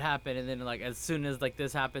this is what happened, and then like as soon as like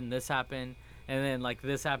this happened, and then like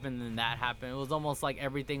this happened and that happened. It was almost like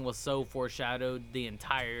everything was so foreshadowed the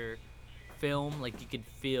entire film. Like, you could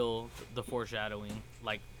feel the foreshadowing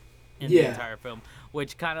like in the entire film,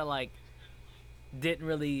 which kind of like didn't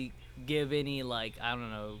really give any, like, I don't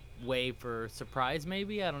know, way for surprise.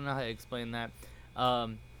 Maybe, I don't know how to explain that.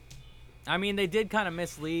 I mean, they did kind of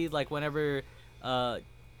mislead, like whenever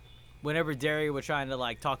Derry was trying to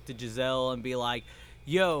like talk to Giselle and be like,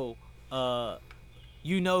 yo,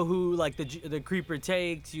 you know who like the creeper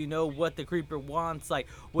takes, you know what the creeper wants, like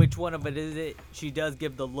which one of it is it? She does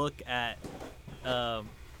give the look at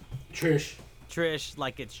Trish.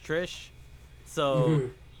 like it's Trish.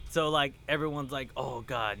 So like everyone's like, oh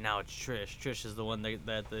god, now it's Trish. Trish is the one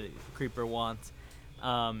that the creeper wants.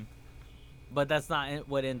 But that's not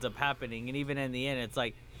what ends up happening. And even in the end, it's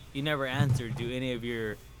like, you never answered,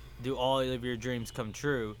 do all of your dreams come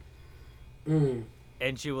true? Mm.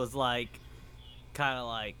 And she was like, kind of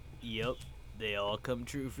like, yep, they all come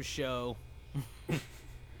true for show.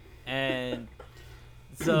 And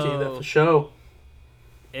Okay, that so for show.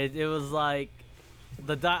 it was like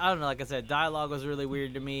I don't know, like I said, dialogue was really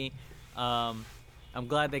weird to me. I'm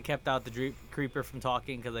glad they kept out the creeper from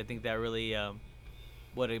talking, because I think that really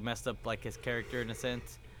would have messed up like his character in a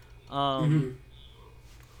sense.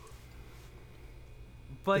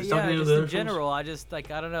 But There's yeah, something just to the in general, I just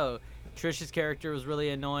like, I don't know. Trish's character was really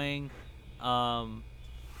annoying.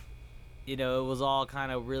 You know, it was all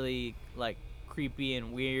kind of really like creepy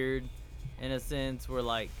and weird in a sense. Where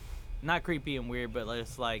like, not creepy and weird, but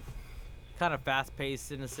just like kind of fast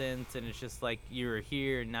paced in a sense. And it's just like, you're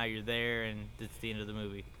here and now you're there, and it's the end of the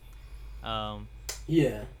movie.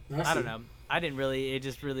 Yeah. I don't know. I didn't really. It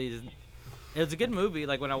just really. It was a good movie.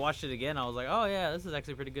 Like when I watched it again, I was like, oh yeah, this is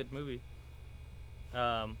actually a pretty good movie.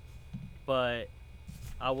 But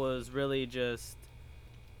I was really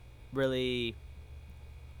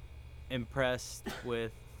impressed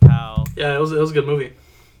with how. Yeah, it was a good movie.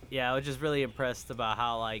 Yeah, I was just really impressed about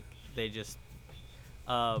how like they just.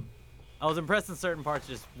 I was impressed in certain parts,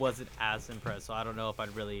 just wasn't as impressed. So I don't know if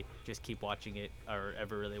I'd really just keep watching it or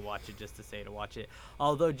ever really watch it just to say to watch it.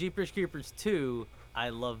 Although Jeepers Creepers 2, I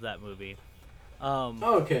love that movie.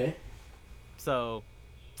 Okay. So,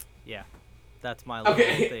 yeah, that's my little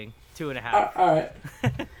thing. 2.5. All right.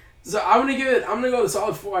 So I'm gonna go with a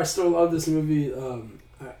solid 4. I still love this movie. And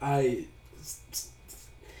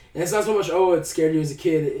it's not so much, oh, it scared you as a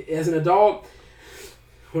kid. As an adult,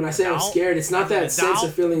 when I say I'm scared, it's not that sense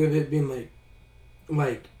of feeling of it being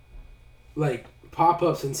like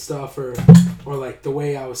pop-ups and stuff, or like the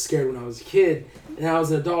way I was scared when I was a kid. And I was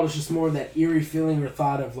an adult, it's just more of that eerie feeling or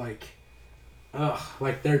thought of like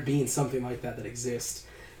there being something like that exists.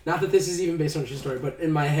 Not that this is even based on a true story, but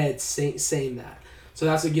in my head saying that. So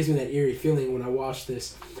that's what gives me that eerie feeling when I watch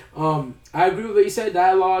this. I agree with what you said,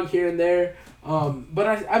 dialogue here and there. But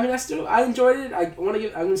I enjoyed it. I'm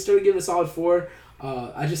gonna still give it a solid 4.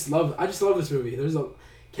 I just love this movie.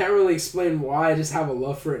 Can't really explain why. I just have a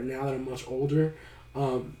love for it now that I'm much older.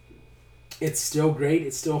 It's still great.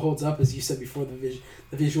 It still holds up, as you said before. The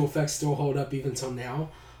visual effects still hold up even till now.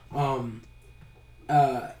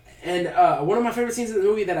 And one of my favorite scenes in the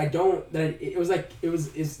movie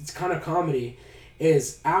it's kind of comedy,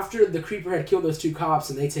 is after the creeper had killed those 2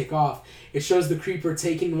 cops and they take off, it shows the creeper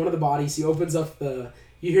taking one of the bodies. He opens up you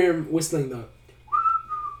hear him whistling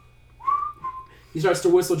he starts to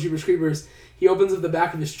whistle Jeepers Creepers. He opens up the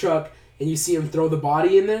back of his truck and you see him throw the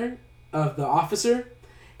body in there of the officer.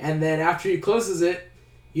 And then after he closes it,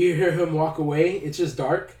 you hear him walk away. It's just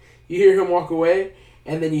dark. You hear him walk away,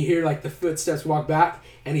 and then you hear like the footsteps walk back,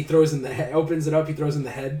 and he throws in the head, opens it up, he throws in the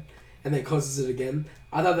head, and then closes it again.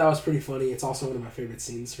 I thought that was pretty funny. It's also one of my favorite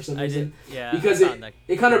scenes for some reason. Because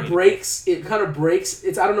it kind of breaks. It's,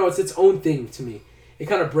 I don't know. It's its own thing to me. It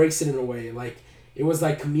kind of breaks it in a way. Like it was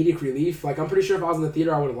like comedic relief. Like I'm pretty sure if I was in the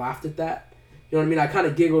theater, I would have laughed at that. You know what I mean? I kind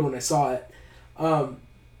of giggled when I saw it.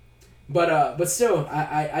 But still,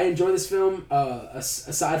 I enjoy this film.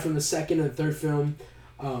 Aside from the second and third film,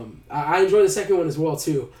 I enjoy the second one as well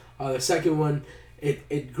too. The second one,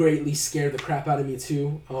 it greatly scared the crap out of me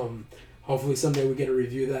too. Hopefully someday we get to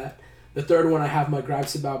review that. The third one I have my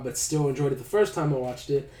gripes about, but still enjoyed it the first time I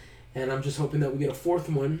watched it, and I'm just hoping that we get a fourth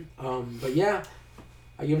one. But yeah,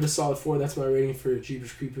 I give it a solid 4. That's my rating for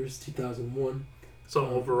Jeepers Creepers 2001. So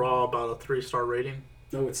overall, about a 3-star rating.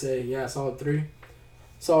 I would say, yeah, solid 3.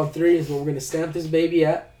 Solid 3 is what we're gonna stamp this baby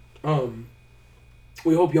at.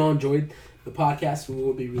 We hope y'all enjoyed the podcast. We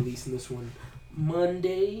will be releasing this one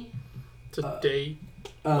Monday. Today,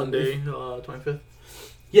 Monday, 25th.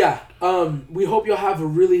 Yeah. We hope y'all have a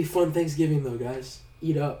really fun Thanksgiving though, guys.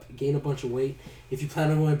 Eat up, gain a bunch of weight. If you plan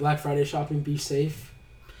on going Black Friday shopping, be safe.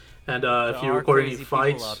 And if you record any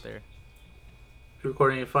fights,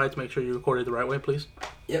 make sure you record it the right way, please.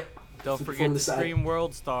 Yep. Don't forget to scream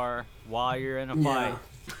World Star while you're in a fight,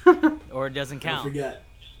 or it doesn't count. Don't forget.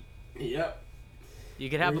 Yep. You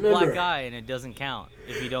could have a black eye and it doesn't count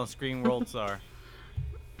if you don't scream World Star.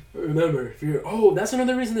 Remember, if you're... Oh, that's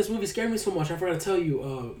another reason this movie scared me so much. I forgot to tell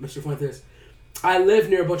you, Mr. Fuentes. I live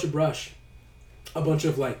near a bunch of brush. A bunch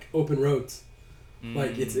of, like, open roads.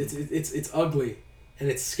 Like, it's ugly. And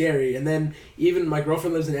it's scary. And then, even my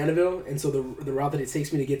girlfriend lives in Annabelle, and so the route that it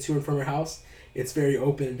takes me to get to and from her house, it's very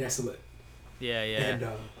open and desolate. Yeah, yeah. And,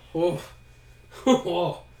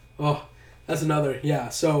 that's another, yeah.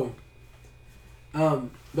 So,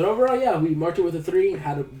 but overall, yeah, we marked it with a 3.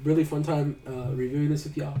 Had a really fun time reviewing this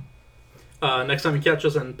with y'all. Next time you catch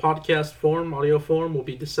us in podcast form, audio form, will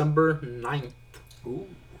be December 9th. Ooh.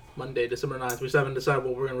 Monday, December 9th. We still haven't decided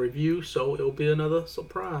what we're going to review, so it'll be another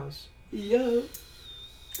surprise. Yo.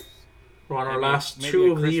 We're on our Maybe- last maybe two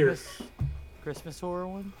a of the year. Christmas horror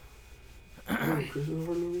one. Christmas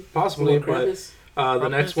horror movie? Possibly, Little but Krampus? the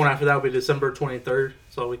next Krampus? one after that will be December 23rd.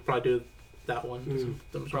 So we could probably do that one. Mm.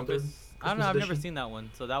 December 23rd. I don't know. Christmas I've never edition. seen that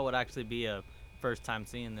one, so that would actually be a first time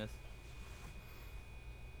seeing this.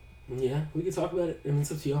 Yeah, we can talk about it. I mean,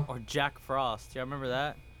 it's up to y'all. Or Jack Frost. Y'all remember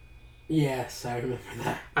that? Yes, I remember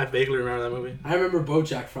that. I vaguely remember that movie. I remember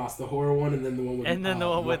BoJack Frost, the horror one, and then the one with And then the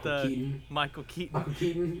one with Michael Keaton. Michael Keaton. Michael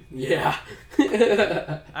Keaton? Yeah.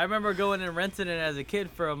 I remember going and renting it as a kid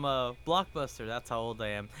from Blockbuster. That's how old I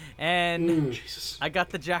am. And Mm. Jesus. I got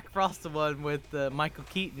the Jack Frost one with Michael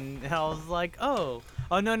Keaton, and I was like, oh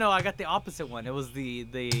no, I got the opposite one. It was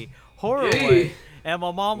the horror Hey. one, and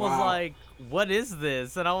my mom was Wow. like, what is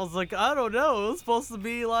this? And I was like, I don't know. It was supposed to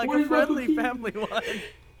be like What a is Michael friendly Keaton? family one.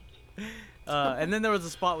 And then there was a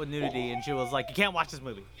spot with nudity, and she was like, you can't watch this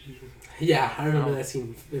movie. Yeah, I remember Oh. that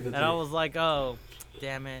scene vividly. And I was like, oh,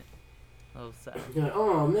 damn it. Oh, sad. You're like,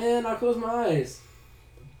 oh man, I closed my eyes.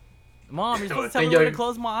 Mom, you're supposed to tell Thank me when to you.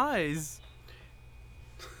 close my eyes.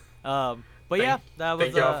 But yeah, that was.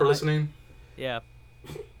 Thank y'all for I- listening. Yeah.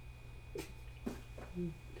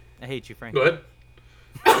 I hate you, Frank. Go ahead.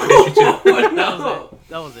 I hate you too. No.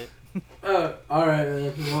 That was it. All right,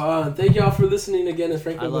 man. Well, thank y'all for listening again. As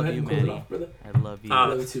Franco, I go love ahead you, and close it Manny. off, brother. I love you. I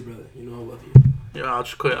love you too, brother. You know I love you. Yeah, I'll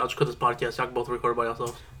just quit this podcast. Y'all can both record by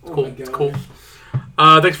yourselves. It's Oh cool. my It's God.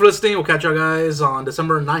 cool. Thanks for listening. We'll catch y'all guys on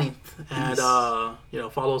December 9th. And,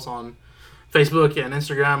 Peace. follow us on Facebook and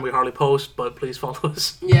Instagram. We hardly post, but please follow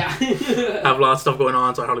us. Yeah. Have a lot of stuff going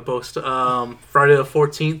on, so I hardly post. Friday the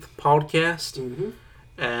 14th podcast Mm-hmm.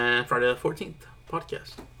 and Friday the 14th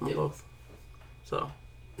podcast on Yep. both. So,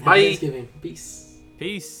 Happy bye. Thanksgiving. Peace.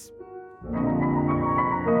 Peace.